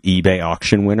to eBay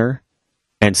auction winner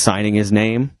and signing his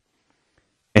name.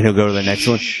 And he'll go to the next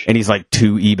one, and he's like,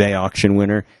 to eBay auction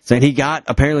winner. So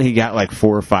apparently he got like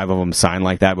 4 or 5 of them signed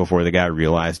like that before the guy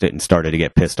realized it and started to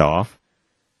get pissed off.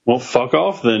 Well, fuck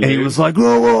off then. And he was like,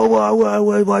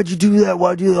 whoa, why'd you do that?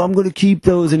 I'm going to keep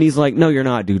those. And he's like, no, you're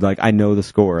not, dude. Like, I know the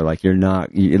score. Like,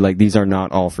 like, these are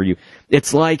not all for you.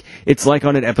 It's like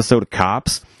on an episode of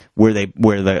Cops where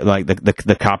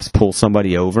the cops pull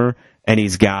somebody over, and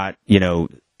he's got,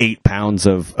 8 pounds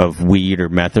of weed or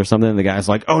meth or something. And the guy's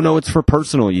like, oh no, it's for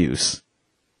personal use.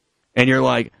 And you're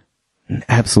like,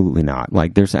 absolutely not.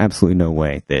 Like, there's absolutely no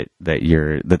way that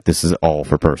this is all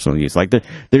for personal use. Like,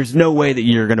 there's no way that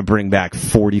you're going to bring back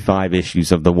 45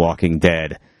 issues of The Walking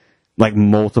Dead, like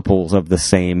multiples of the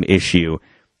same issue,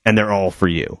 and they're all for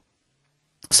you.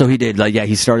 So he did,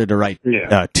 he started to write to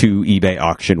eBay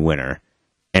auction winner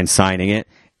and signing it,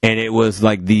 and it was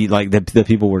like the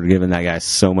people were giving that guy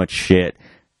so much shit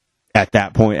at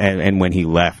that point, and when he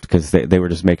left, because they were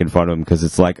just making fun of him, because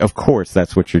it's like, of course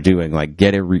that's what you're doing. Like,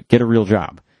 get a real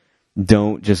job.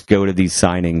 Don't just go to these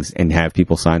signings and have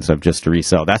people sign stuff just to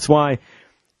resell. That's why,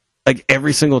 like,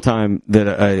 every single time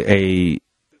that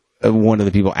one of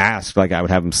the people asked, like, I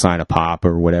would have them sign a pop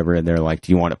or whatever, and they're like,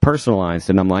 do you want it personalized?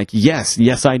 And I'm like, yes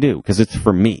I do, because it's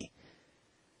for me.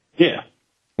 Yeah.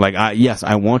 Like,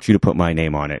 I want you to put my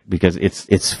name on it, because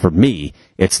it's for me.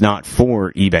 It's not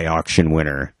for eBay auction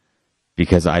winner.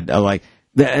 Because I like,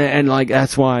 and like,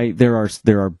 that's why there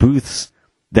are booths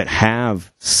that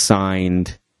have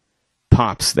signed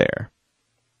pops there,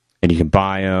 and you can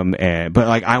buy them. But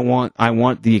like, I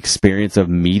want the experience of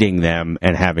meeting them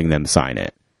and having them sign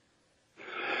it.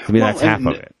 I mean, that's half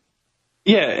of it.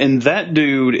 Yeah, and that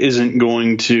dude isn't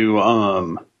going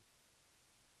to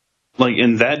he's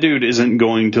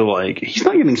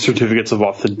not getting certificates of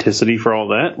authenticity for all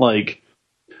that. Like,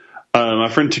 my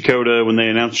friend Dakota, when they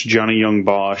announced Johnny Young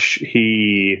Bosch,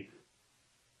 he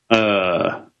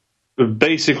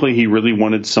basically he really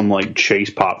wanted some like Chase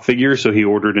Pop figure, so he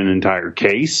ordered an entire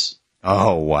case.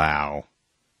 Oh wow!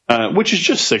 Which is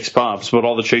just 6 pops, but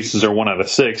all the chases are 1 out of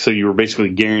 6, so you were basically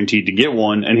guaranteed to get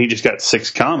one. And he just got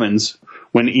 6 commons,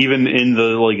 when even in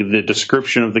the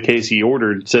description of the case he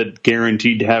ordered said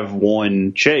guaranteed to have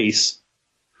 1 chase.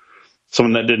 So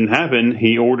when that didn't happen,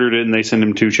 he ordered it and they sent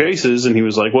him 2 chases, and he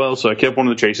was like, well, so I kept one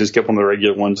of the chases, kept one of the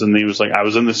regular ones, and he was like, I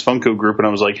was in this Funko group and I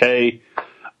was like, hey,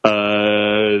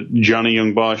 Johnny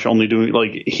Young Bosch only doing,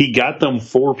 like, he got them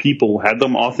 4 people, had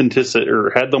them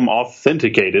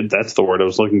authenticated, that's the word I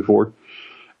was looking for,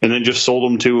 and then just sold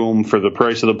them to him for the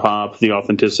price of the pop, the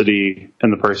authenticity,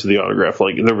 and the price of the autograph.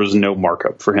 Like, there was no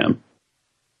markup for him.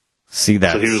 See,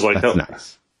 that? So he was like, that's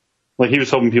nice. Like, he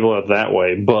was helping people out that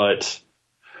way, but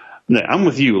I'm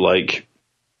with you. Like,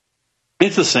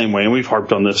 it's the same way, and we've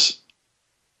harped on this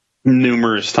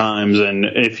numerous times. And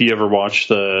if you ever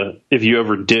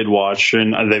did watch,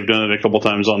 and they've done it a couple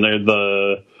times on there,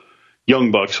 the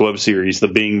Young Bucks web series, the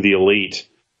Being the Elite,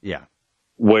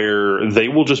 where they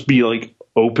will just be like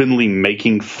openly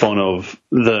making fun of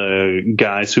the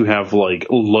guys who have like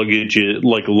luggage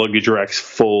racks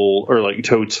full, or like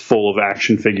totes full of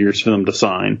action figures for them to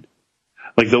sign.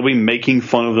 Like, they'll be making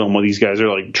fun of them while these guys are,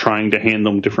 like, trying to hand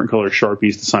them different color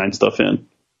Sharpies to sign stuff in.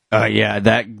 Yeah,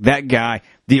 that guy.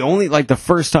 The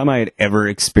first time I had ever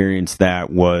experienced that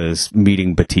was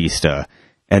meeting Batista.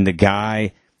 And the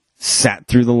guy sat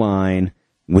through the line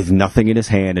with nothing in his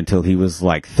hand until he was,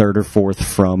 like, 3rd or 4th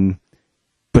from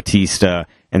Batista.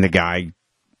 And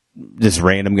this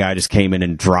random guy just came in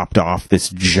and dropped off this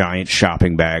giant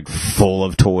shopping bag full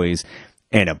of toys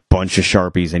and a bunch of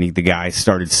Sharpies, and the guy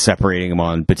started separating them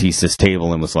on Batista's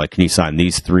table and was like, can you sign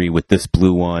these 3 with this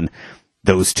blue one,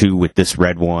 those 2 with this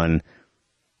red one,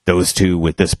 those 2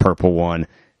 with this purple one?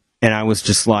 And I was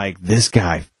just like, this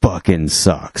guy fucking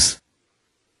sucks.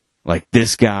 Like,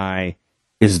 this guy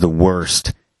is the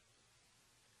worst.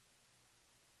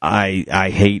 I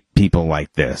hate people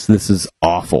like this. This is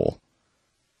awful.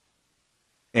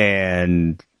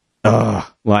 And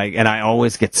and I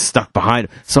always get stuck behind.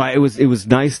 So it was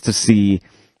nice to see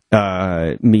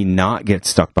me not get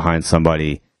stuck behind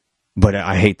somebody, but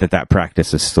I hate that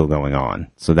practice is still going on.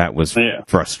 So that was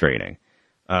frustrating.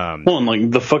 Well, and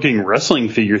like the fucking wrestling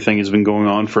figure thing has been going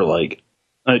on for like,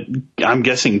 I'm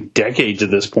guessing decades at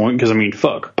this point. Because I mean,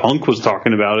 fuck, Punk was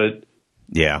talking about it.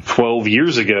 Yeah. 12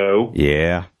 years ago.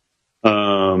 Yeah.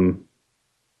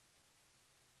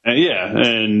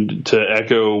 And to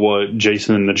echo what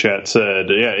Jason in the chat said,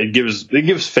 it gives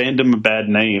fandom a bad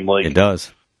name. Like, it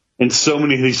does. And so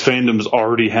many of these fandoms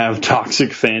already have toxic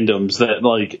fandoms that,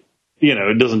 like,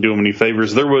 it doesn't do them any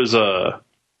favors. There was a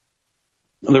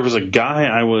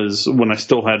guy when I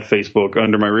still had Facebook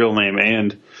under my real name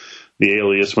and the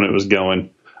alias when it was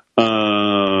going,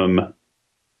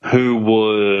 who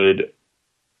would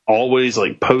always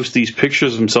like post these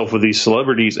pictures of himself with these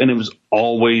celebrities, and it was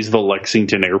always the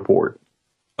Lexington airport.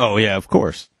 Oh yeah, of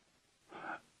course.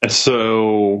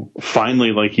 So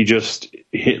finally, like, he just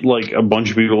hit, like, a bunch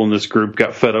of people in this group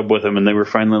got fed up with him, and they were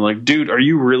finally like, dude, are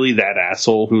you really that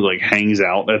asshole who, like, hangs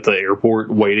out at the airport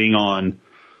waiting on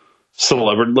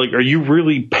celebrity? Like, are you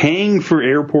really paying for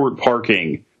airport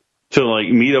parking to, like,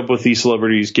 meet up with these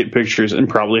celebrities, get pictures, and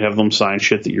probably have them sign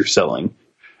shit that you're selling?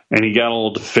 And he got a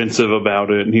little defensive about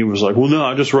it, and he was like, well, no,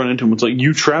 I just run into him. It's like,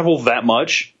 you travel that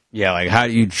much? Yeah, like, how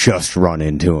do you just run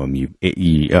into him?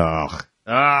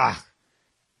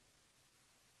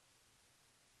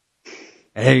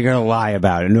 Hey, you're going to lie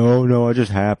about it. No, I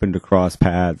just happened to cross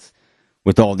paths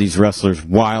with all these wrestlers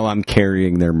while I'm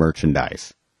carrying their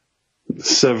merchandise.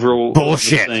 Several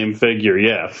bullshit. Of the same figure.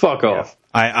 Yeah, fuck off.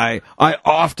 I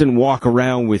often walk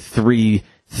around with three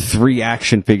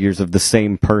action figures of the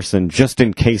same person just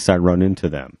in case I run into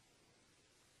them.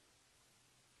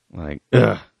 Like,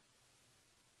 ugh.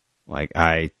 Like,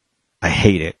 I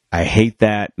hate it. I hate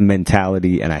that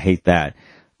mentality, and I hate that,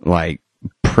 like,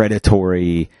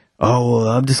 predatory, oh, well,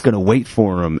 I'm just going to wait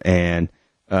for him, and,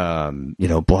 blah,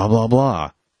 blah,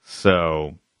 blah.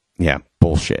 So, yeah,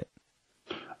 bullshit.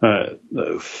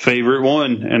 Favorite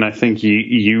one, and I think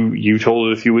you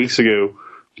told it a few weeks ago,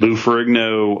 Lou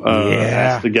Ferrigno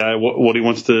asked the guy what he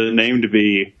wants the name to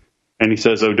be, and he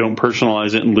says, oh, don't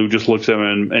personalize it, and Lou just looks at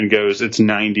him and goes, it's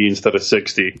 90 instead of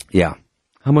 60. Yeah.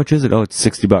 How much is it? Oh, it's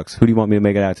 $60. Who do you want me to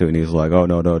make it out to? And he's like, oh,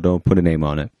 no, don't put a name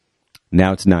on it.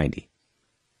 Now it's 90.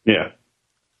 Yeah.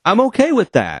 I'm okay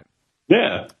with that.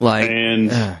 Yeah. Like,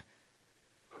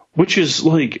 which is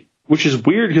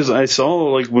weird, because I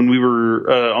saw, like, when we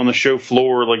were on the show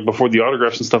floor, like, before the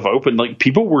autographs and stuff opened, like,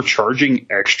 people were charging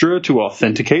extra to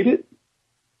authenticate it.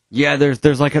 Yeah,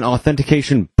 there's like an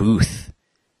authentication booth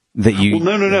that you...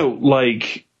 Well, no.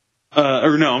 Like,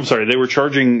 I'm sorry. They were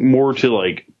charging more to,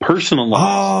 like, personalize.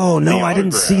 Oh, no, I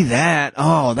didn't see that.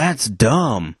 Oh, that's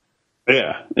dumb.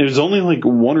 Yeah. It was only, like,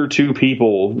 one or two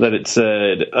people that it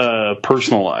said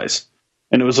personalize.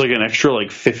 And it was, like, an extra,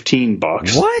 like,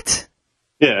 $15. What?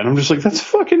 Yeah, and I'm just like, that's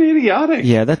fucking idiotic.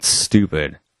 Yeah, that's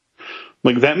stupid.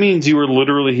 Like, that means you were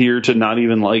literally here to not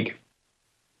even, like,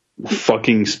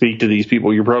 fucking speak to these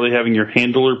people. You're probably having your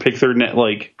handler pick their net,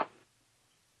 like,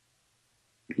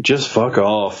 just fuck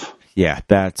off. Yeah,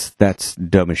 that's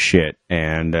dumb as shit.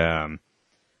 And,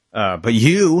 but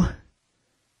you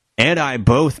and I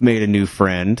both made a new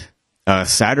friend,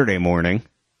 Saturday morning.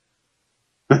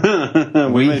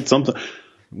 we made something.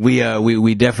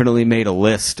 We definitely made a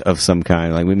list of some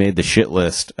kind. Like, we made the shit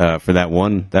list for that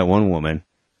one woman.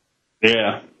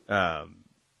 Yeah.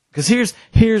 Because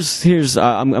here's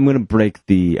I'm gonna break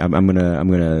the I'm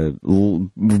gonna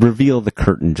reveal the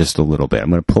curtain just a little bit. I'm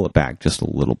gonna pull it back just a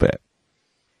little bit.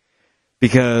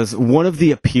 Because one of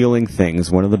the appealing things,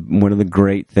 one of the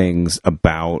great things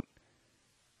about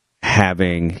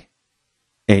having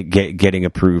getting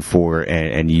approved for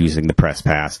and using the press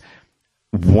pass,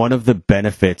 one of the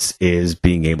benefits is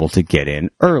being able to get in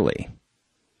early.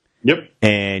 Yep.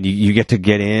 And you get to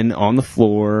get in on the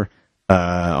floor,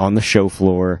 on the show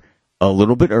floor, a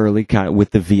little bit early, kind of with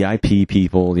the VIP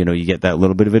people. You get that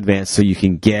little bit of advance, so you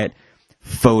can get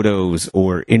photos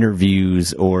or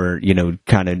interviews, or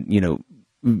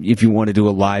if you want to do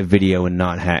a live video and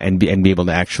not and be able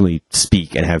to actually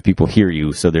speak and have people hear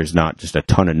you, so there's not just a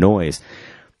ton of noise.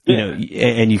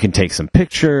 And you can take some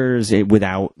pictures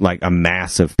without, like, a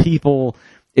mass of people.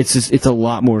 It's a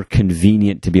lot more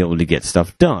convenient to be able to get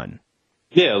stuff done.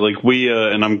 Yeah, like we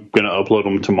and I'm gonna upload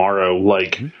them tomorrow.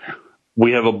 Like,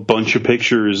 we have a bunch of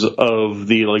pictures of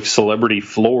the, like, celebrity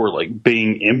floor, like,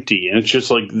 being empty, and it's just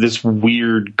like this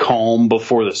weird calm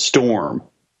before the storm.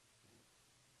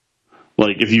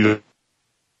 Like, if you've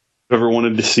ever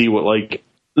wanted to see what, like,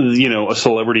 a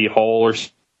celebrity hall or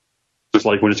it's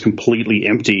like when it's completely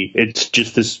empty, it's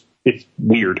just this, it's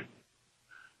weird.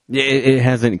 Yeah, it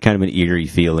has kind of an eerie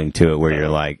feeling to it, where you're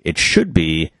like, it should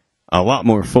be a lot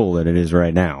more full than it is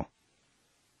right now.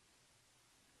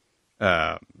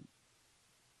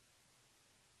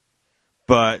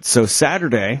 But so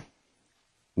Saturday,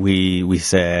 we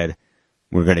said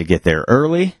we're going to get there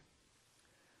early.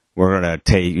 We're going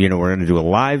to we're going to do a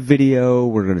live video.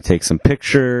 We're going to take some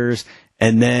pictures.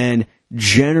 And then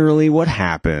generally what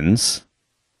happens,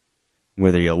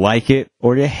 whether you like it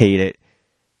or you hate it,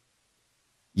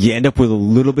 you end up with a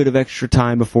little bit of extra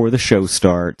time before the show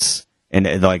starts. And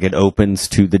it opens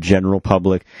to the general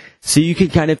public. So you can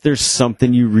kind of, if there's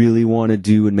something you really want to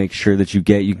do and make sure that you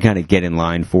can kind of get in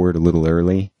line for it a little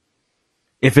early.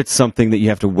 If it's something that you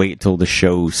have to wait till the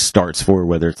show starts for,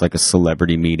 whether it's like a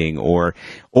celebrity meeting or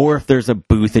if there's a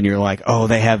booth and you're like, oh,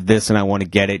 they have this and I want to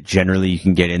get it, generally you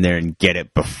can get in there and get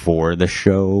it before the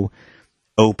show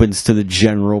opens to the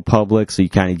general public, so you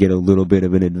kind of get a little bit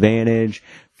of an advantage.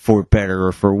 For better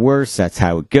or for worse, that's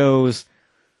how it goes.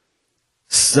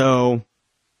 So,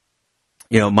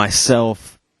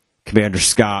 myself, Commander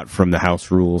Scott from the House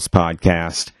Rules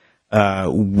podcast,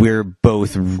 we're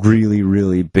both really,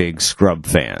 really big Scrub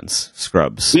fans.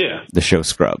 Scrubs. Yeah. The show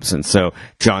Scrubs. And so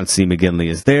John C. McGinley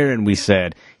is there, and we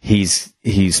said he's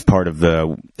part of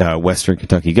the Western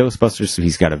Kentucky Ghostbusters, so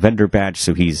he's got a vendor badge,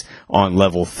 so he's on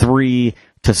level 3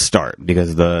 to start,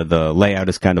 because the layout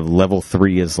is kind of level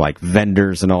 3 is like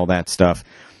vendors and all that stuff.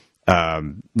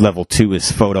 Level 2 is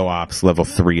photo ops. Level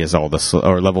 3 is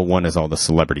level 1 is all the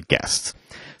celebrity guests.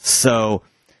 So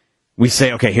we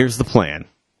say, okay, here's the plan.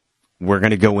 We're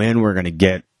going to go in, we're going to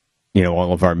get,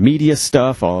 all of our media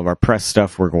stuff, all of our press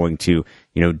stuff. We're going to,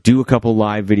 do a couple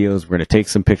live videos. We're going to take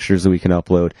some pictures that we can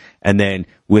upload. And then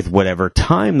with whatever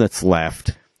time that's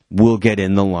left, we'll get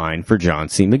in the line for John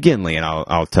C. McGinley. And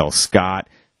I'll tell Scott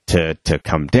to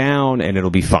come down and it'll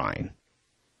be fine.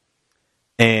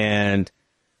 And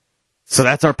so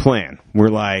that's our plan. We're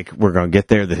going to get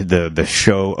there. The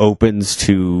show opens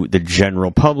to the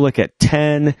general public at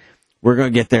 10. We're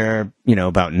going to get there,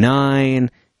 about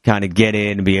 9, kind of get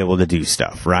in and be able to do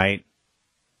stuff, right?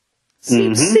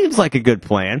 Seems like a good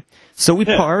plan. So we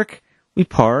park,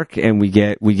 and we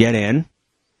get in.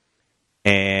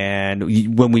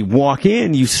 And when we walk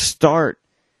in, you start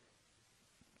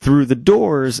through the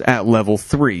doors at level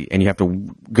 3, and you have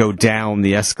to go down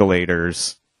the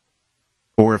escalators.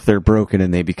 Or if they're broken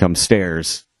and they become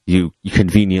stairs, you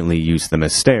conveniently use them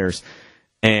as stairs,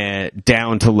 and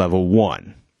down to level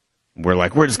 1.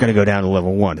 We're just going to go down to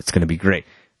level 1. It's going to be great.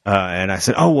 And I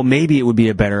said, oh, well, maybe it would be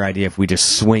a better idea if we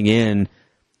just swing in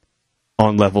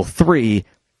on level 3,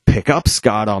 pick up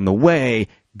Scott on the way,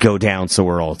 go down so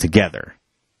we're all together.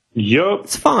 Yup.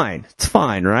 It's fine,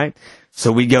 right?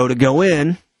 So we go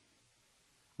in.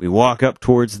 We walk up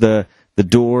towards the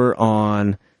door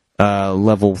on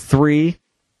level 3.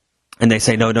 And they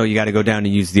say, no, you got to go down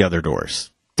and use the other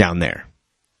doors down there.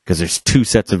 Because there's 2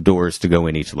 sets of doors to go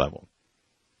in each level.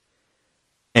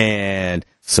 And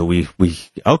so we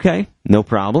okay, no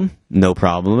problem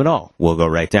at all. We'll go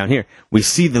right down here. We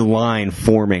see the line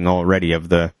forming already of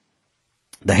the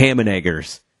ham and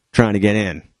eggers trying to get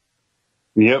in.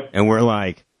 Yep. And we're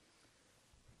like,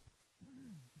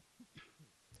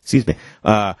 excuse me,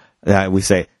 we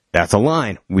say, that's a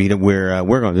line. We're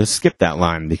going to just skip that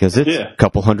line because it's a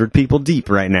couple hundred people deep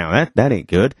right now. That ain't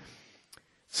good.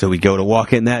 So we go to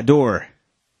walk in that door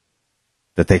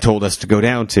that they told us to go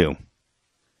down to.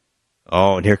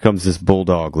 Oh, and here comes this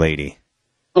bulldog lady.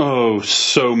 Oh,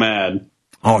 so mad.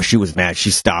 Oh, she was mad.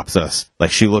 She stops us.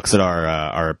 Like, she looks at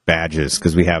our badges,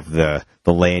 because we have the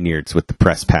lanyards with the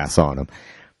press pass on them.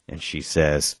 And she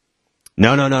says,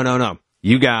 no.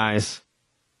 You guys,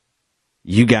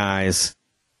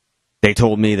 they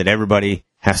told me that everybody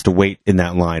has to wait in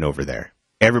that line over there.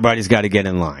 Everybody's got to get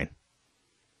in line.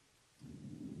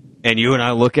 And you and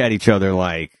I look at each other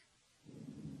like,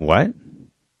 what?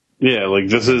 Yeah, like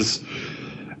this is...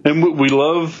 And we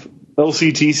love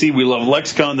LCTC. We love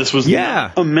Lexicon. This was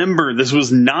not a member. This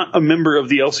was not a member of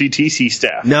the LCTC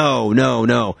staff.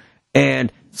 No.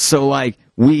 And so, like,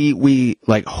 we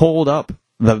hold up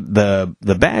the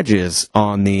badges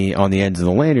on the ends of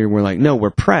the lanyard. We're like, no,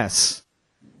 we're press.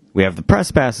 We have the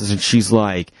press passes, and she's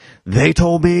like, they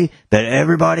told me that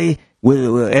everybody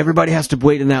has to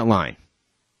wait in that line.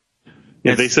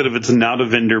 Yeah, they said if it's not a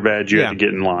vendor badge, you have to get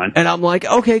in line. And I'm like,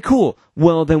 okay, cool.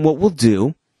 Well, then what we'll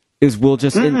do is we'll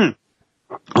just...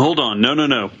 Hold on.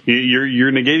 No.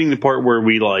 You're negating the part where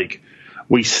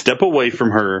we step away from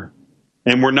her,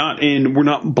 and we're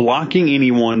not blocking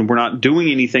anyone. We're not doing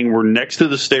anything. We're next to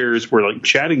the stairs. We're like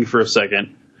chatting for a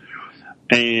second.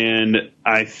 And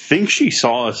I think she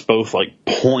saw us both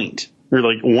point. Or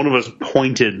one of us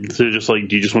pointed to just do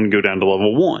you just want to go down to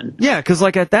level 1? Yeah, because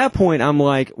at that point I'm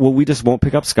like, well, we just won't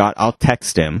pick up Scott. I'll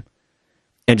text him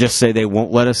and just say they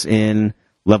won't let us in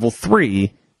level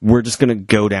 3. We're just going to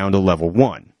go down to level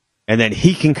 1. and then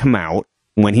he can come out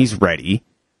when he's ready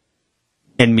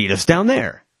and meet us down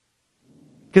there.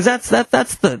 Because that's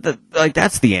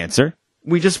the answer.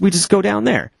 We just go down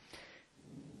there.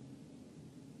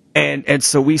 And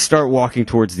so we start walking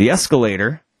towards the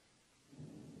escalator.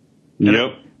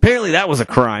 Yep. Apparently that was a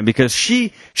crime because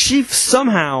she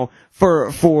somehow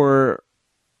for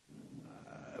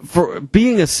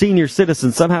being a senior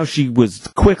citizen, somehow she was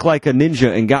quick like a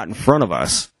ninja and got in front of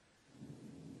us.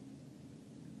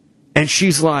 And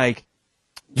she's like,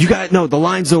 no, the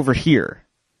line's over here.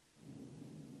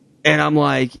 And I'm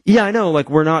like, yeah, I know, like,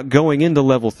 we're not going into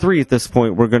level 3 at this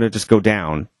point. We're going to just go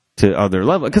down to other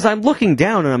level. Because I'm looking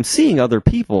down and I'm seeing other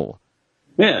people.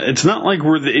 Yeah, it's not like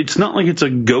it's a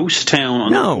ghost town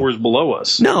on the floors below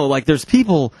us. No, like, there's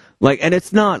people, like, and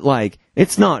it's not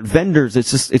vendors,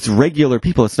 it's regular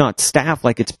people. It's not staff,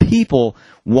 like, it's people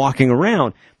walking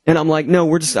around. And I'm like,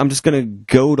 no, I'm just going to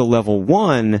go to level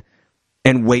 1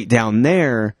 and wait down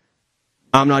there.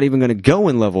 I'm not even going to go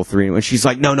in level 3. And she's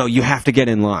like, no, you have to get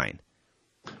in line.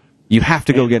 You have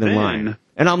to go get in line.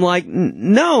 And I'm like,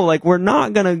 no, like, we're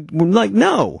like,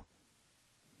 no.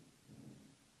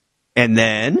 And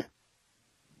then,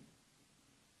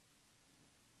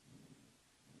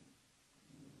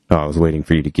 I was waiting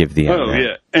for you to give the end. Oh,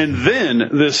 yeah. And then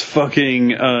this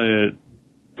fucking,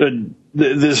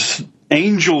 this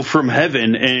angel from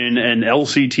heaven in an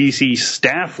LCTC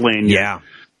staff lanyard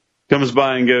comes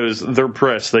by and goes, they're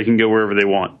pressed, they can go wherever they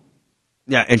want.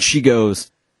 Yeah, and she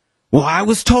goes, well, I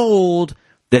was told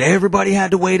that everybody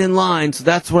had to wait in line, so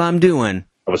that's what I'm doing.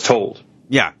 I was told.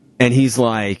 Yeah, and he's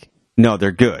like, no,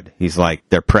 they're good. He's like,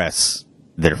 they're press,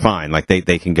 they're fine, like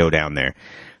they can go down there.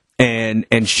 And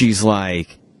she's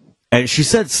like, and she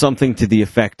said something to the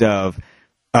effect of,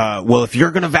 well, if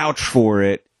you're going to vouch for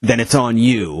it, then it's on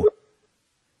you.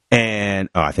 And,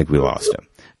 I think we lost him.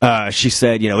 She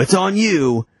said, it's on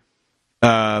you,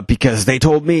 because they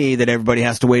told me that everybody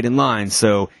has to wait in line.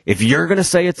 So if you're going to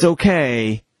say it's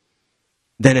okay,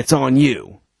 then it's on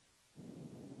you.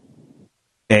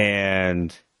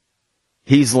 And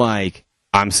he's like,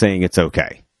 I'm saying it's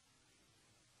okay.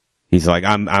 He's like,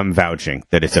 I'm vouching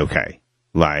that it's okay.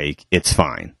 Like, it's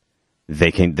fine.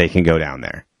 They can go down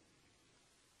there.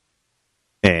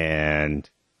 And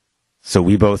so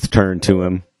we both turned to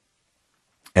him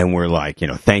and we're like,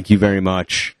 thank you very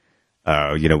much.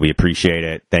 We appreciate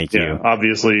it. Thank you.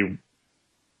 Obviously,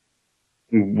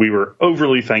 we were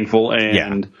overly thankful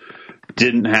and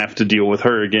didn't have to deal with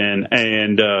her again.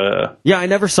 And I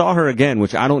never saw her again,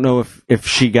 which I don't know if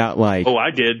she got like. Oh,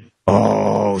 I did.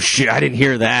 Oh shit! I didn't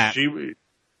hear that.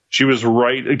 She was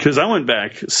right because I went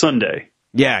back Sunday.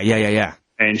 Yeah.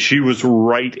 And she was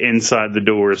right inside the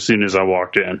door as soon as I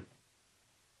walked in.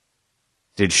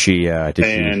 Did she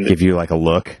give you like a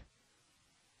look?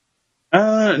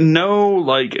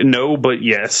 No, but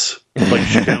yes. Like,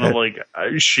 she kind of like,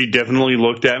 she definitely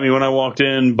looked at me when I walked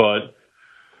in, but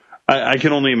I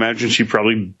can only imagine she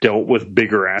probably dealt with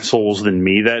bigger assholes than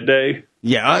me that day.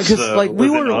 Yeah, because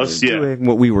we were doing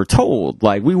what we were told.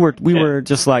 Like, we were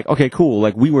just like, okay, cool.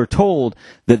 Like, we were told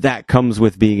that comes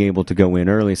with being able to go in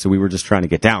early, so we were just trying to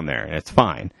get down there, and it's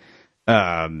fine.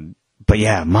 But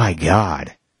yeah, my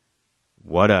God.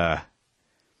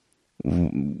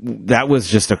 That was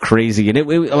just a crazy, and it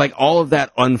like all of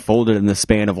that unfolded in the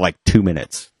span of like 2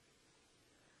 minutes.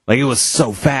 Like, it was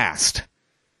so fast.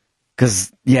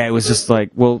 Cause it was just like,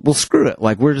 well, screw it.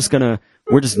 Like, we're just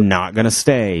not gonna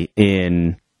stay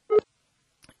in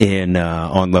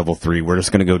on level 3. We're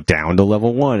just gonna go down to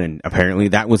level 1, and apparently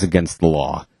that was against the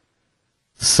law.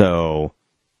 So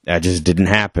that just didn't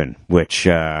happen, which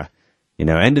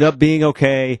ended up being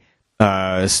okay.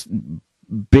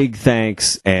 Big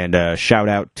thanks and shout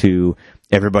out to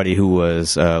everybody who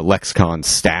was LexCon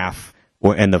staff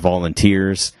and the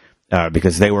volunteers,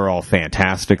 because they were all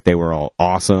fantastic. They were all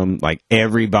awesome. Like,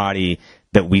 everybody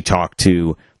that we talked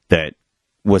to that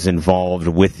was involved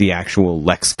with the actual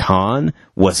LexCon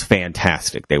was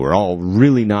fantastic. They were all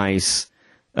really nice.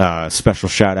 Special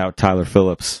shout out Tyler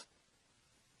Phillips,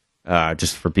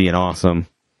 just for being awesome.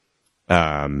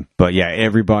 But yeah,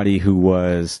 everybody who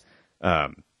was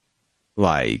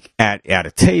like at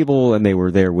a table and they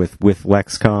were there with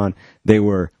LexCon, they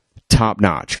were top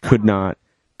notch. Could not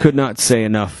say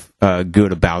enough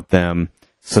good about them.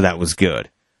 So that was good.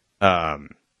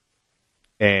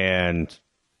 And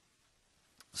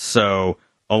so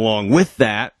along with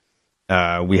that,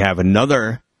 we have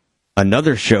another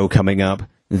show coming up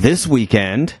this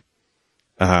weekend.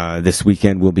 This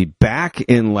weekend we'll be back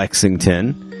in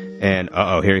Lexington, and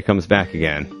here he comes back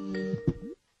again.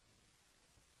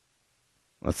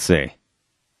 Let's see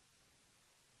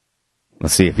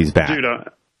if he's back. Dude,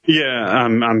 Yeah,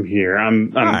 I'm here.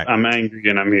 I'm angry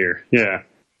and I'm here. Yeah.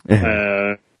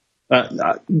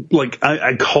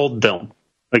 I called them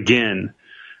again,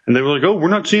 and they were like, "Oh, we're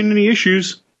not seeing any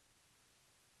issues."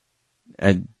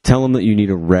 And tell them that you need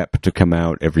a rep to come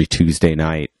out every Tuesday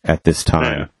night at this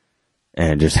time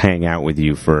and just hang out with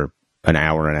you for an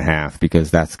hour and a half, because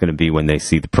that's going to be when they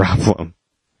see the problem.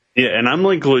 Yeah, and I'm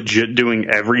like legit doing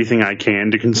everything I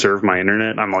can to conserve my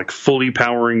internet. I'm like fully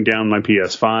powering down my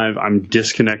PS5. I'm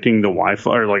disconnecting the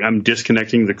Wi-Fi, or like I'm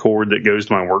disconnecting the cord that goes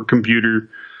to my work computer.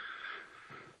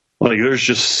 Like, there's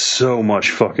just so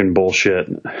much fucking bullshit.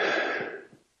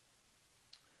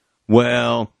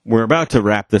 Well, we're about to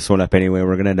wrap this one up anyway.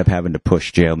 We're going to end up having to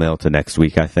push jail mail to next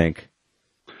week, I think.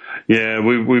 Yeah,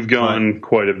 we've gone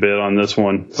quite a bit on this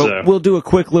one. So we'll do a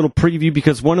quick little preview,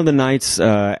 because one of the nights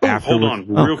after. Hold on,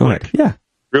 real quick. Yeah.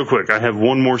 Real quick. I have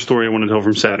one more story I want to tell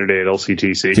from Saturday at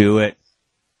LCTC. Do it.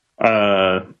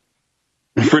 A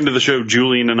friend of the show,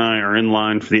 Julian, and I are in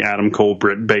line for the Adam Cole,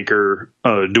 Britt Baker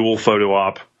dual photo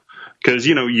op. Because,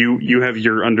 you have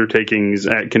your undertakings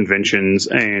at conventions,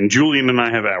 and Julian and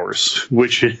I have ours,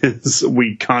 which is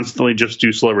we constantly just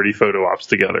do celebrity photo ops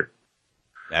together.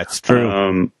 That's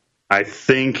true. I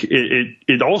think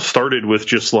it all started with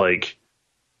just like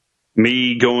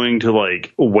me going to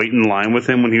like wait in line with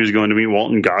him when he was going to meet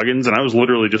Walton Goggins, and I was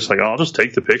literally just like, I'll just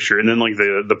take the picture. And then like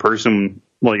the person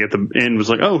like at the end was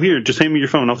like, oh, here, just hand me your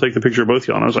phone, I'll take the picture of both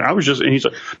y'all. And I was like, and he's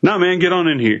like, no, man, get on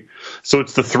in here. So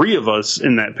it's the three of us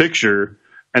in that picture,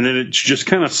 and then it's just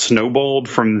kind of snowballed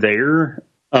from there.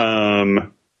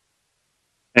 And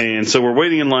so we're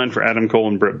waiting in line for Adam Cole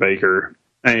and Britt Baker.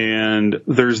 And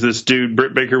there's this dude,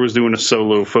 Britt Baker was doing a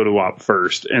solo photo op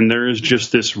first, and there is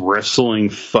just this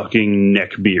wrestling fucking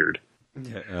neckbeard.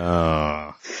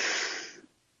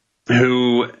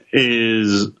 Who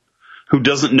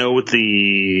doesn't know what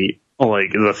the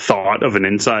thought of an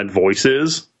inside voice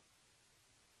is.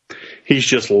 He's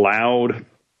just loud,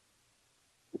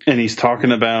 and he's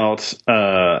talking about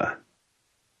the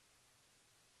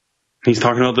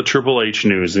Triple H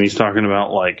news, and he's talking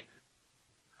about like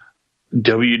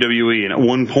WWE, and at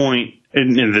one point,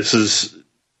 and this is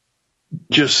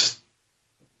just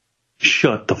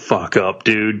shut the fuck up,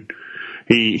 dude.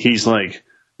 He's like,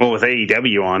 well, with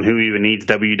AEW on, who even needs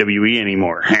WWE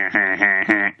anymore?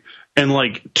 And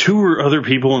like two or other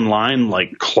people in line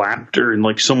like clapped her, and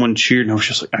like someone cheered, and I was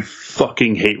just like, I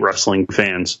fucking hate wrestling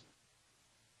fans.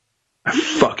 I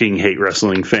fucking hate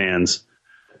wrestling fans.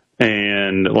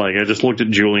 And like I just looked at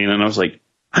Julian, and I was like,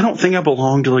 I don't think I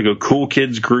belong to like a cool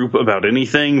kids group about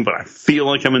anything, but I feel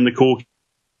like I'm in the cool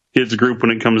kids group when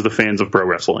it comes to fans of pro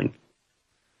wrestling.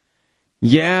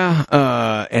 Yeah,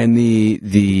 and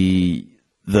the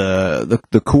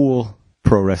cool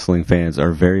pro wrestling fans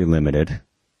are very limited.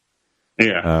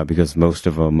 Yeah, because most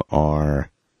of them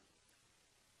are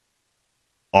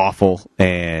awful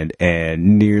and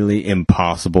nearly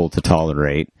impossible to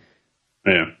tolerate.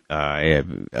 Yeah,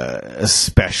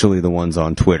 especially the ones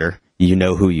on Twitter. You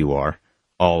know who you are.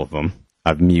 All of them.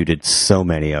 I've muted so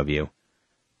many of you.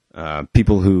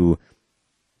 People who,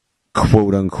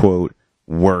 quote unquote,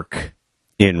 work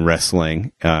in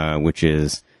wrestling, which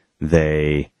is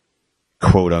they,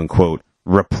 quote unquote,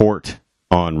 report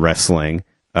on wrestling,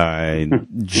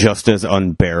 just as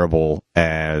unbearable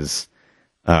as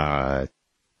a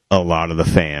lot of the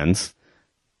fans.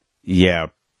 Yeah,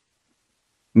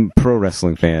 pro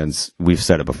wrestling fans, we've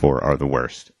said it before, are the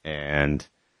worst. And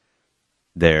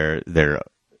They're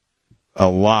a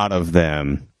lot of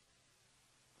them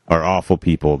are awful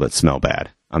people that smell bad.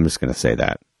 I'm just going to say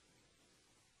that.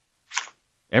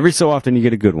 Every so often you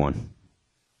get a good one.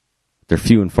 They're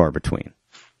few and far between.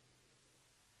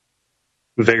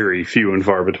 Very few and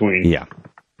far between. Yeah.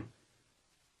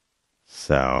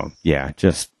 So, yeah,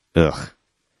 just ugh.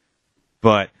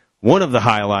 But one of the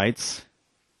highlights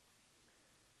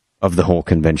of the whole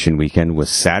convention weekend was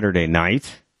Saturday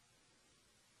night.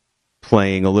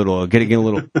 Getting a little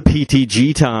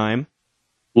PTG time.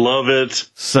 Love it.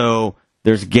 So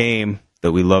there's a game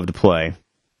that we love to play.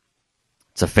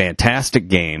 It's a fantastic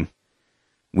game.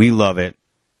 We love it.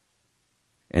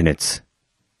 And it's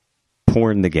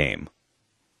Porn the Game.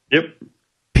 Yep.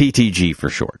 PTG for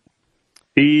short.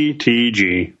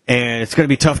 PTG. And it's going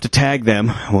to be tough to tag them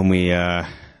when we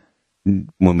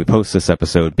post this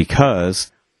episode,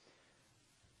 because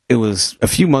it was a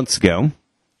few months ago,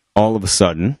 all of a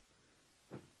sudden,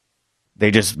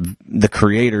 the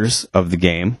creators of the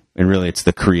game, and really it's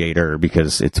the creator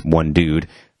because it's one dude,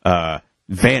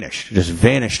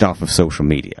 vanished off of social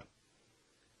media.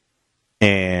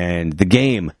 And the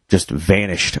game just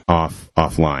vanished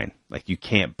offline. Like, you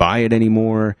can't buy it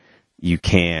anymore. You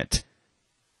can't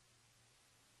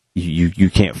You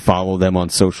can't follow them on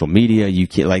social media. You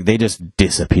can't, like, they just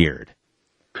disappeared.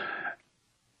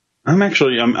 I'm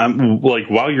like,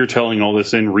 while you're telling all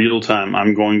this in real time,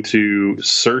 I'm going to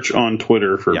search on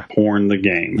Twitter for Porn the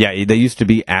Game. Yeah, they used to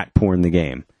be at Porn the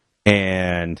Game,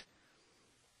 and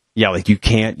yeah, like you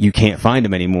can't find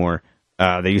them anymore.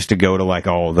 They used to go to like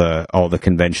all the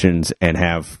conventions and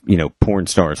have, you know, porn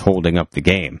stars holding up the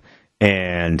game,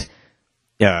 and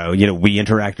you know, we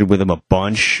interacted with them a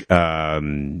bunch.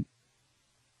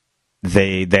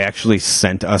 They actually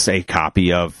sent us a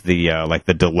copy of the like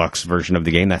the deluxe version of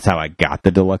the game. That's how I got the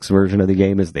deluxe version of the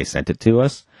game, is they sent it to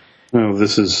us. Oh,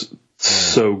 this is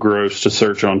so gross to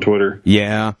search on Twitter.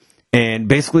 Yeah. And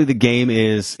basically the game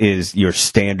is your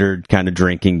standard kind of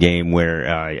drinking game where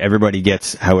everybody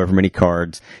gets however many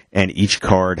cards, and each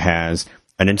card has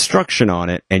an instruction on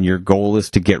it, and your goal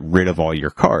is to get rid of all your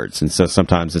cards. And so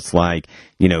sometimes it's like,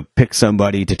 you know, pick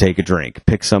somebody to take a drink,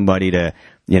 pick somebody to,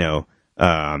 you know,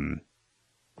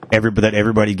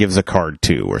 everybody gives a card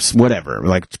to, or whatever.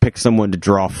 Like, pick someone to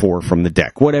draw 4 from the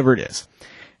deck, whatever it is.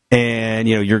 And,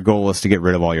 you know, your goal is to get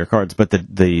rid of all your cards. But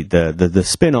the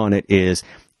spin on it is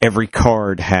every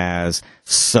card has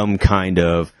some kind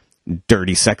of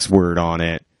dirty sex word on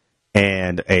it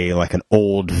and like an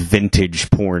old vintage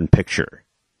porn picture.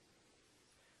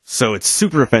 So it's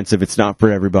super offensive. It's not for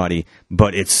everybody,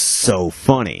 but it's so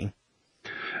funny.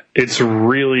 It's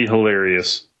really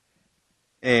hilarious.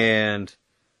 And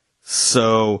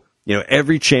so, you know,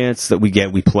 every chance that we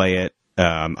get, we play it.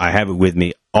 I have it with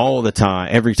me all the time.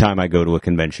 Every time I go to a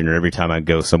convention or every time I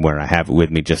go somewhere, I have it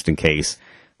with me just in case.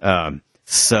 The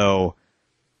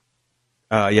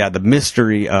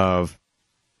mystery of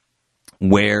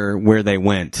where they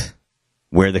went,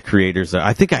 where the creators are.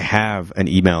 I think I have an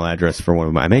email address for one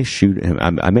of them. I may shoot him.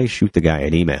 I may shoot the guy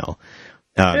an email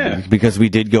because we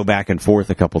did go back and forth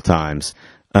a couple times.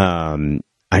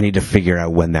 I need to figure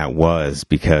out when that was,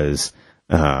 because,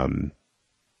 like,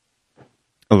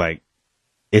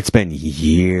 it's been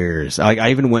years.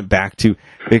 I even went back to,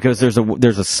 because there's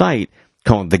a site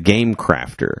called The Game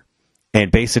Crafter,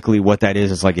 and basically what that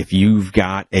is like, if you've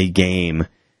got a game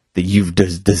that you've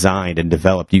designed and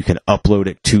developed, you can upload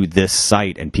it to this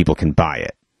site and people can buy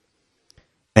it.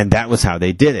 And that was how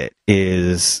they did it,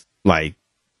 is like,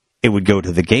 it would go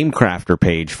to the Game Crafter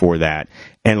page for that.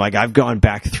 And like, I've gone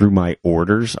back through my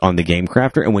orders on the Game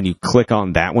Crafter, and when you click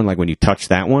on that one, like when you touch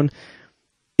that one,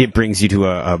 it brings you to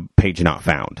a page not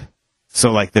found.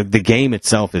 So like the game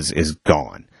itself is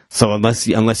gone. So unless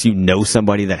you know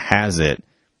somebody that has it,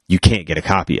 you can't get a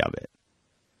copy of it.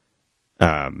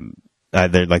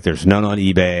 There's none on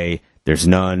eBay. There's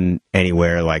none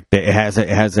anywhere. Like, it has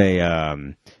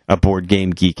a Board Game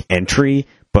Geek entry,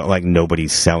 but like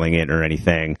nobody's selling it or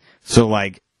anything. So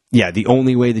like, yeah, the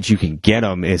only way that you can get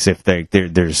them is if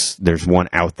there's one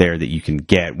out there that you can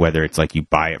get, whether it's like you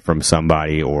buy it from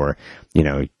somebody or, you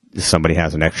know, somebody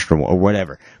has an extra one or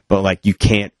whatever. But like, you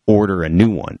can't order a new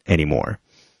one anymore.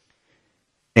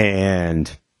 And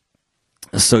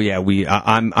so yeah,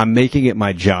 I'm making it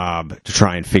my job to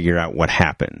try and figure out what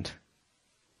happened,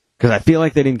 because I feel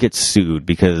like they didn't get sued,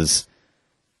 because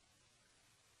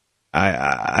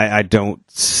I don't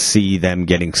see them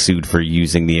getting sued for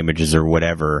using the images or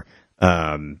whatever.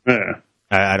 I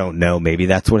don't know. Maybe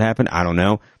that's what happened. I don't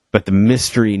know. But the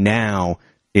mystery now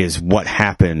is what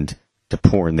happened to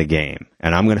Porn the Game,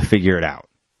 and I'm going to figure it out.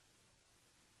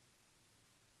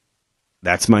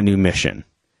 That's my new mission.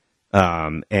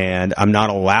 And I'm not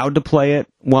allowed to play it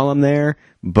while I'm there,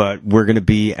 but we're going to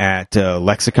be at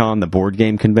Lexicon, the board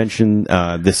game convention,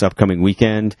 this upcoming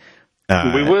weekend.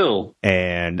 We will.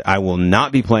 And I will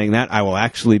not be playing that. I will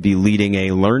actually be leading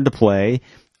a Learn to Play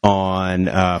on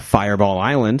Fireball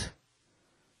Island,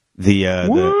 the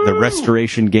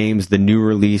Restoration Games, the new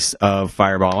release of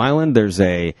Fireball Island. There's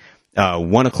a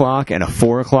 1 o'clock and a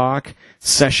 4 o'clock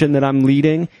session that I'm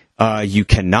leading. You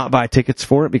cannot buy tickets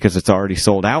for it because it's already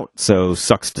sold out, so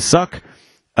sucks to suck.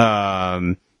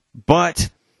 But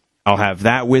I'll have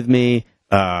that with me.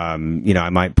 I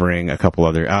might bring a couple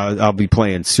other. I'll be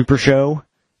playing Super Show,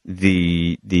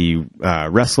 the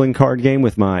wrestling card game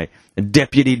with my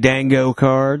Deputy Dango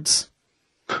cards.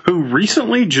 Who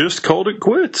recently just called it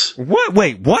quits. What?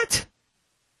 Wait, what?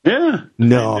 Yeah.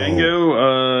 No.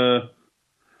 Dango,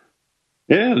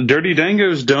 Dirty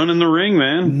Dango's done in the ring,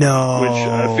 man. No. Which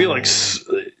I feel like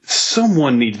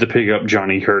someone needs to pick up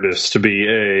Johnny Curtis to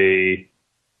be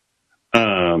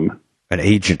an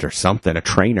agent or something, a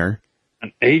trainer.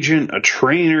 An agent, a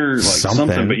trainer, like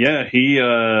something. But yeah, he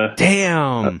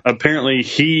damn. Apparently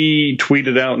he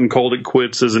tweeted out and called it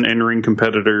quits as an in-ring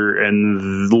competitor,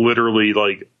 and literally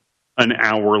like an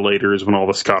hour later is when all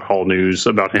the Scott Hall news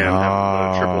about him having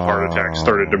a triple heart attack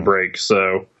started to break.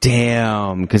 So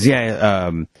damn, because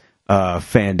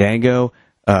Fandango,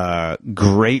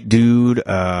 great dude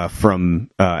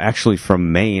actually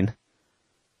from Maine,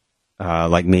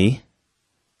 like me.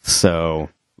 So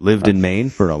lived in Maine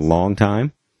for a long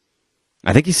time.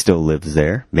 I think he still lives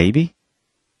there, maybe.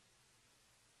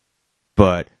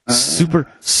 But super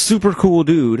cool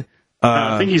dude.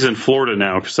 I think he's in Florida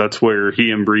now because that's where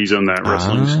he and Breeze own that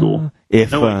wrestling school. He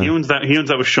owns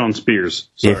that with Sean Spears.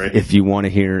 Sorry. If you want to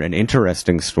hear an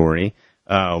interesting story,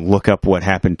 look up what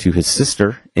happened to his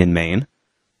sister in Maine.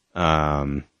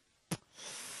 Just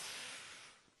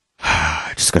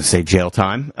going to say jail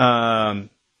time.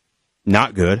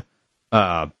 Not good.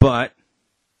 But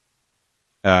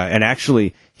and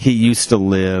actually, he used to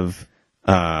live.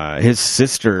 His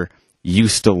sister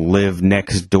used to live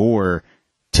next door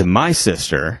to my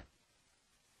sister.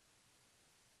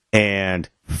 And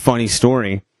funny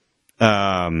story,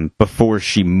 before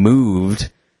she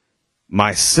moved,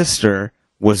 my sister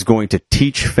was going to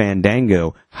teach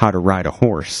Fandango how to ride a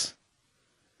horse.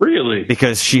 Really?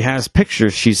 Because she has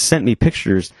pictures. She's sent me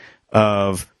pictures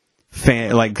of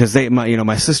because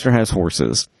my sister has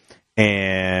horses,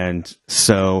 and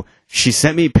so she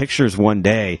sent me pictures one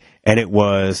day, and it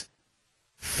was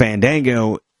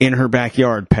Fandango in her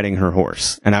backyard petting her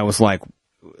horse, and I was like,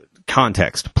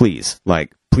 context, please,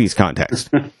 please context.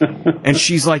 And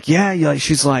she's like, yeah,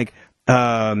 she's like,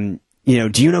 do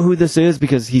you know who this is?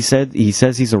 Because he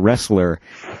says he's a wrestler,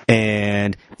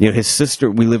 and his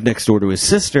sister. We live next door to his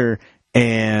sister,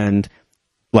 and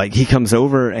he comes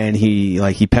over and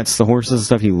he pets the horses and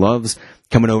stuff. He loves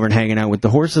coming over and hanging out with the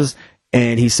horses,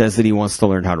 and he says that he wants to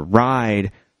learn how to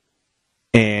ride.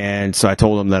 And so I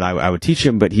told him that I would teach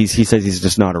him, but he says he's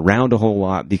just not around a whole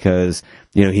lot because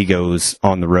he goes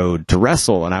on the road to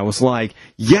wrestle. And I was like,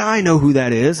 yeah, I know who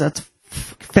that is. That's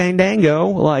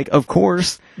Fandango, of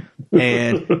course.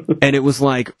 And it was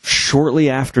shortly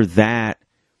after that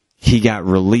he got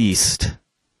released,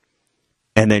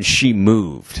 and then she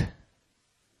moved.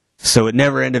 So it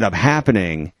never ended up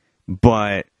happening,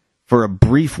 but for a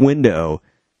brief window,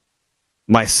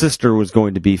 my sister was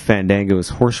going to be Fandango's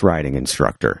horse riding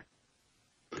instructor.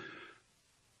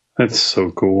 That's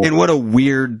so cool. And what a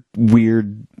weird,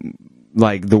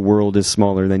 the world is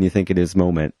smaller than you think it is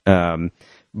moment.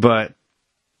 But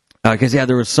because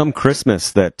there was some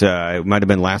Christmas that it might have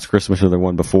been last Christmas or the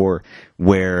one before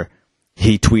where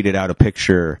he tweeted out a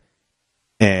picture,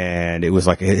 and it was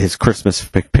his Christmas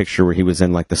picture where he was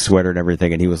in the sweater and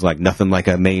everything, and he was like, nothing like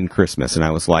a Maine Christmas, and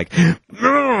I was like,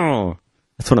 oh,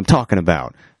 that's what I'm talking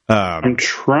about. I'm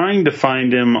trying to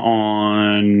find him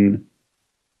on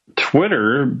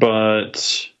Twitter,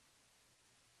 but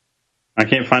I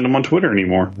can't find him on Twitter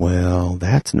anymore. Well,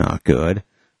 that's not good.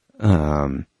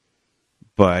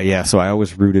 But yeah, so I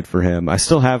always rooted for him. I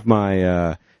still have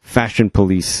my Fashion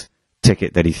Police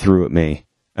ticket that he threw at me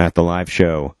at the live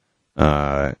show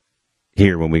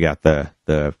here when we got the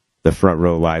front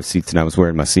row live seats, and I was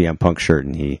wearing my CM Punk shirt,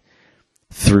 and he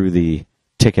threw the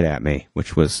ticket at me,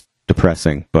 which was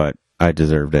depressing, but I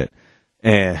deserved it.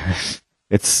 And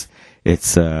it's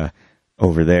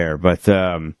over there, but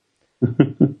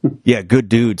yeah, good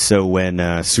dude. So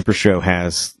when Super Show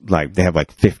has they have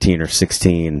 15 or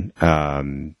 16,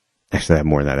 actually they have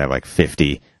more than that. They have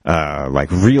 50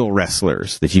 real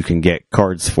wrestlers that you can get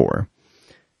cards for,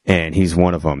 and he's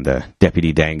one of them, the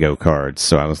Deputy Dango cards.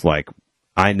 So I was like,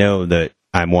 I know that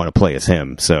I want to play as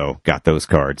him, so got those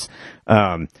cards.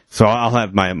 So I'll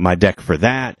have my deck for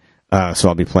that. So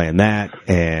I'll be playing that,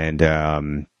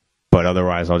 and but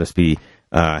otherwise I'll just be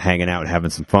hanging out and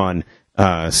having some fun.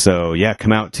 So yeah,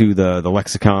 come out to the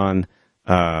Lexicon.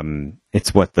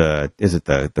 It's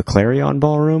the Clarion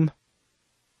Ballroom?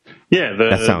 Yeah,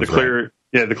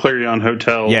 the Clarion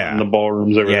Hotel. Yeah. And the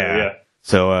ballrooms over there. Yeah.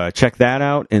 So check that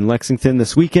out in Lexington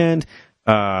this weekend.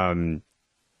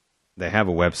 They have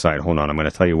a website. Hold on, I'm going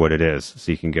to tell you what it is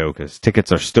so you can go, because tickets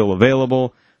are still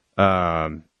available.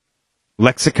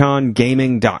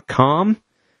 LexiconGaming.com.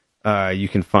 You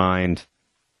can find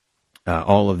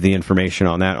all of the information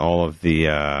on that, all of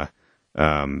the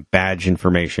badge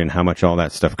information, how much all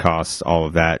that stuff costs, all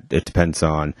of that. It depends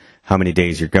on how many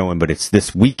days you're going, but it's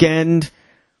this weekend.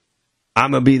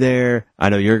 I'm going to be there. I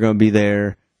know you're going to be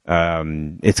there.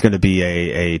 It's going to be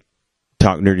a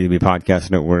Talk Nerdy to Me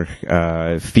Podcast Network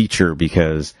feature,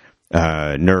 because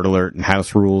Nerd Alert and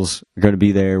House Rules are going to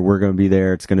be there. We're going to be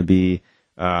there. It's going to be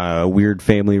a weird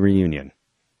family reunion.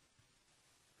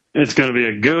 It's going to be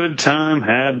a good time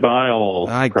had by all,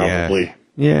 probably.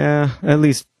 Yeah, at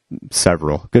least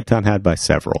several. Good time had by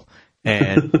several.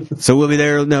 And so we'll be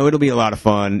there. No, it'll be a lot of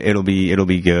fun. It'll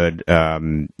be good. I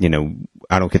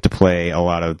don't get to play a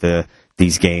lot of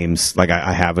these games. Like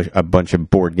I have a bunch of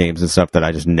board games and stuff that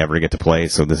I just never get to play.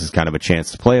 So this is kind of a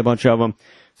chance to play a bunch of them.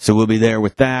 So we'll be there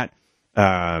with that.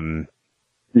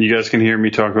 You guys can hear me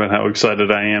talk about how excited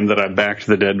I am that I backed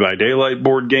the Dead by Daylight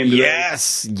board game today.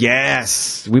 Yes.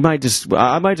 I might just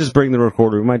bring the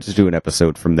recorder. We might just do an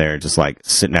episode from there, just like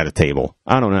sitting at a table.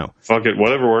 I don't know. Fuck it,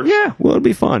 whatever works. Yeah, well, it'll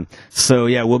be fun. So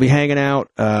yeah, we'll be hanging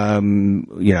out. I'll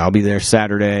be there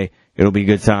Saturday. It'll be a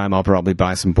good time. I'll probably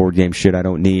buy some board game shit I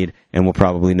don't need, and we'll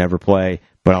probably never play,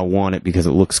 but I'll want it because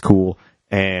it looks cool.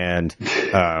 And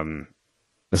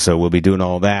so we'll be doing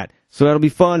all that. So that'll be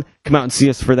fun. Come out and see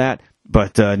us for that.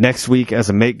 But next week, as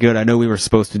a make good, I know we were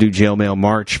supposed to do Jail Mail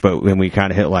March, but when we kind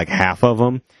of hit like half of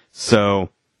them,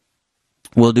 so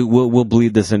we'll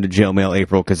bleed this into Jail Mail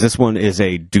April because this one is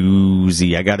a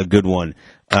doozy. I got a good one,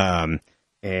 and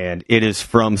it is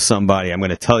from somebody. I'm going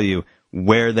to tell you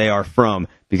where they are from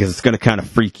because it's going to kind of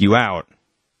freak you out.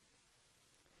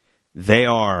 They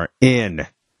are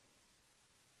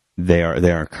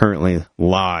currently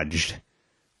lodged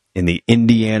in the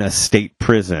Indiana State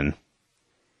Prison,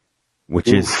 which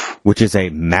is a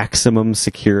maximum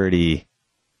security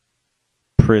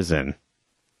prison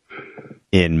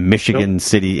in Michigan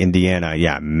City, Indiana.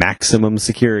 Yeah, maximum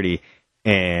security.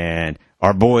 And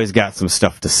our boys got some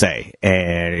stuff to say,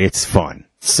 and it's fun.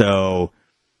 So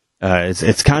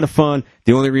it's kind of fun.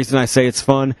 The only reason I say it's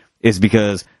fun is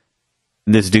because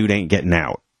this dude ain't getting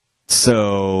out.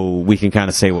 So we can kind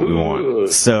of say what we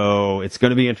want. So it's going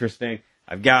to be interesting.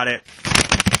 I've got it.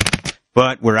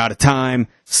 But we're out of time,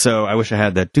 so I wish I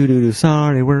had that doo-doo-doo,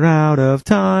 sorry, we're out of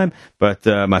time. But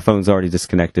my phone's already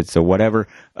disconnected, so whatever.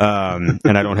 And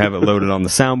I don't have it loaded on the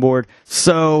soundboard.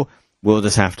 So we'll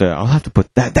just I'll have to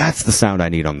put that. That's the sound I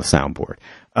need on the soundboard.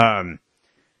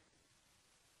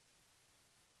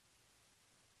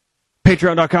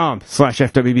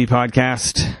 Patreon.com/FWB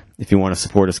podcast. If you want to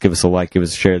support us, give us a like, give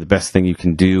us a share. The best thing you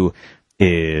can do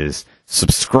is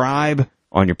subscribe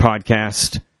on your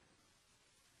podcast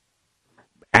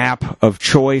app of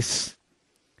choice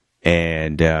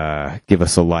and give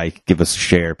us a like, give us a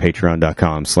share.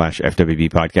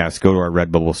 Patreon.com/FWB podcast. Go to our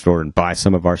Redbubble store and buy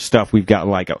some of our stuff. We've got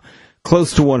like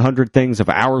close to 100 things of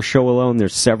our show alone.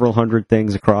 There's several hundred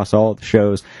things across all of the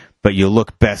shows, but you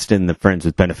look best in the Friends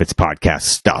with Benefits podcast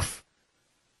stuff.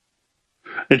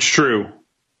 It's true.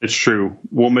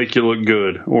 We'll make you look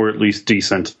good, or at least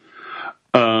decent.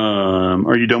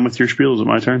 Are you done with your spiel? Is it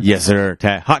my turn? Yes, sir.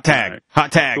 Hot tag. Right.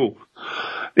 Hot tag. Cool.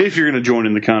 If you're going to join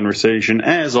in the conversation,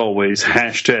 as always,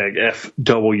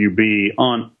 #FWB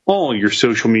on all your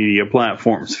social media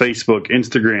platforms, Facebook,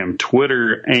 Instagram,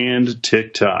 Twitter, and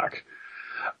TikTok.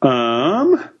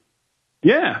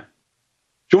 Yeah.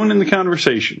 Join in the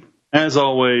conversation. As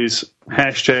always,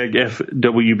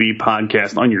 #FWB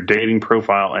podcast on your dating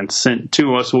profile and sent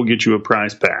to us. We'll get you a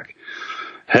prize pack.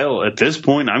 Hell, at this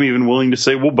point, I'm even willing to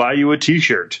say we'll buy you a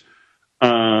t-shirt.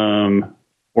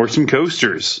 Or some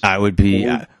coasters. I would be,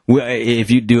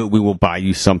 if you do it, we will buy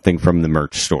you something from the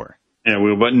merch store. Yeah,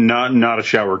 we will, but not a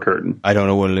shower curtain. I don't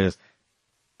know what it is.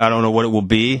 I don't know what it will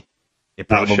be.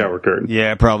 Not a shower curtain.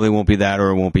 Yeah, it probably won't be that, or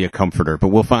it won't be a comforter, but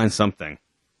we'll find something.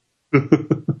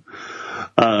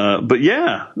 But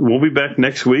yeah, we'll be back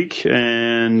next week,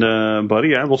 and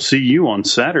buddy, I will see you on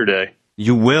Saturday.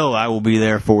 You will. I will be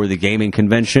there for the gaming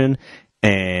convention,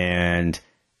 and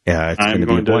I'm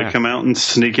going to come out and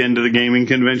sneak into the gaming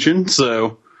convention,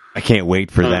 so I can't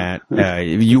wait for that.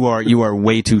 You are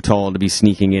way too tall to be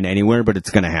sneaking in anywhere, but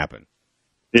it's going to happen.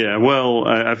 Yeah, well,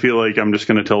 I feel like I'm just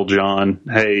going to tell John,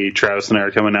 hey, Travis and I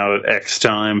are coming out at X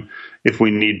time if we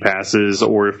need passes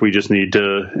or if we just need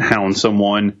to hound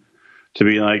someone to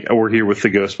be like, oh, we're here with the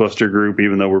Ghostbuster group,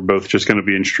 even though we're both just going to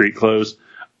be in street clothes.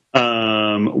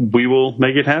 We will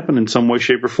make it happen in some way,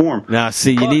 shape, or form. Now,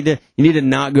 see, you need to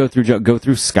not go through Joe. Go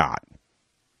through Scott.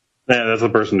 Yeah, that's the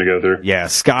person to go through. Yeah,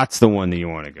 Scott's the one that you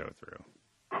want to go through.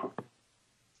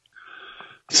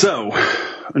 So,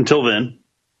 until then,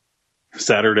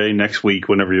 Saturday next week,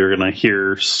 whenever you're going to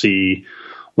hear, see,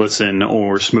 listen,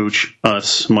 or smooch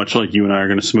us, much like you and I are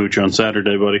going to smooch on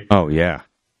Saturday, buddy. Oh, yeah.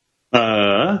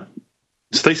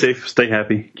 Stay safe, stay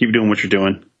happy, keep doing what you're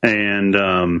doing.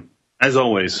 And as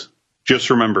always, just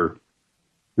remember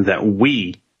that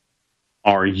we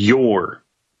are your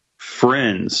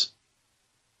friends.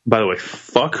 By the way,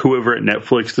 fuck whoever at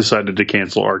Netflix decided to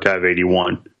cancel Archive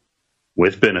 81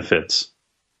 with benefits.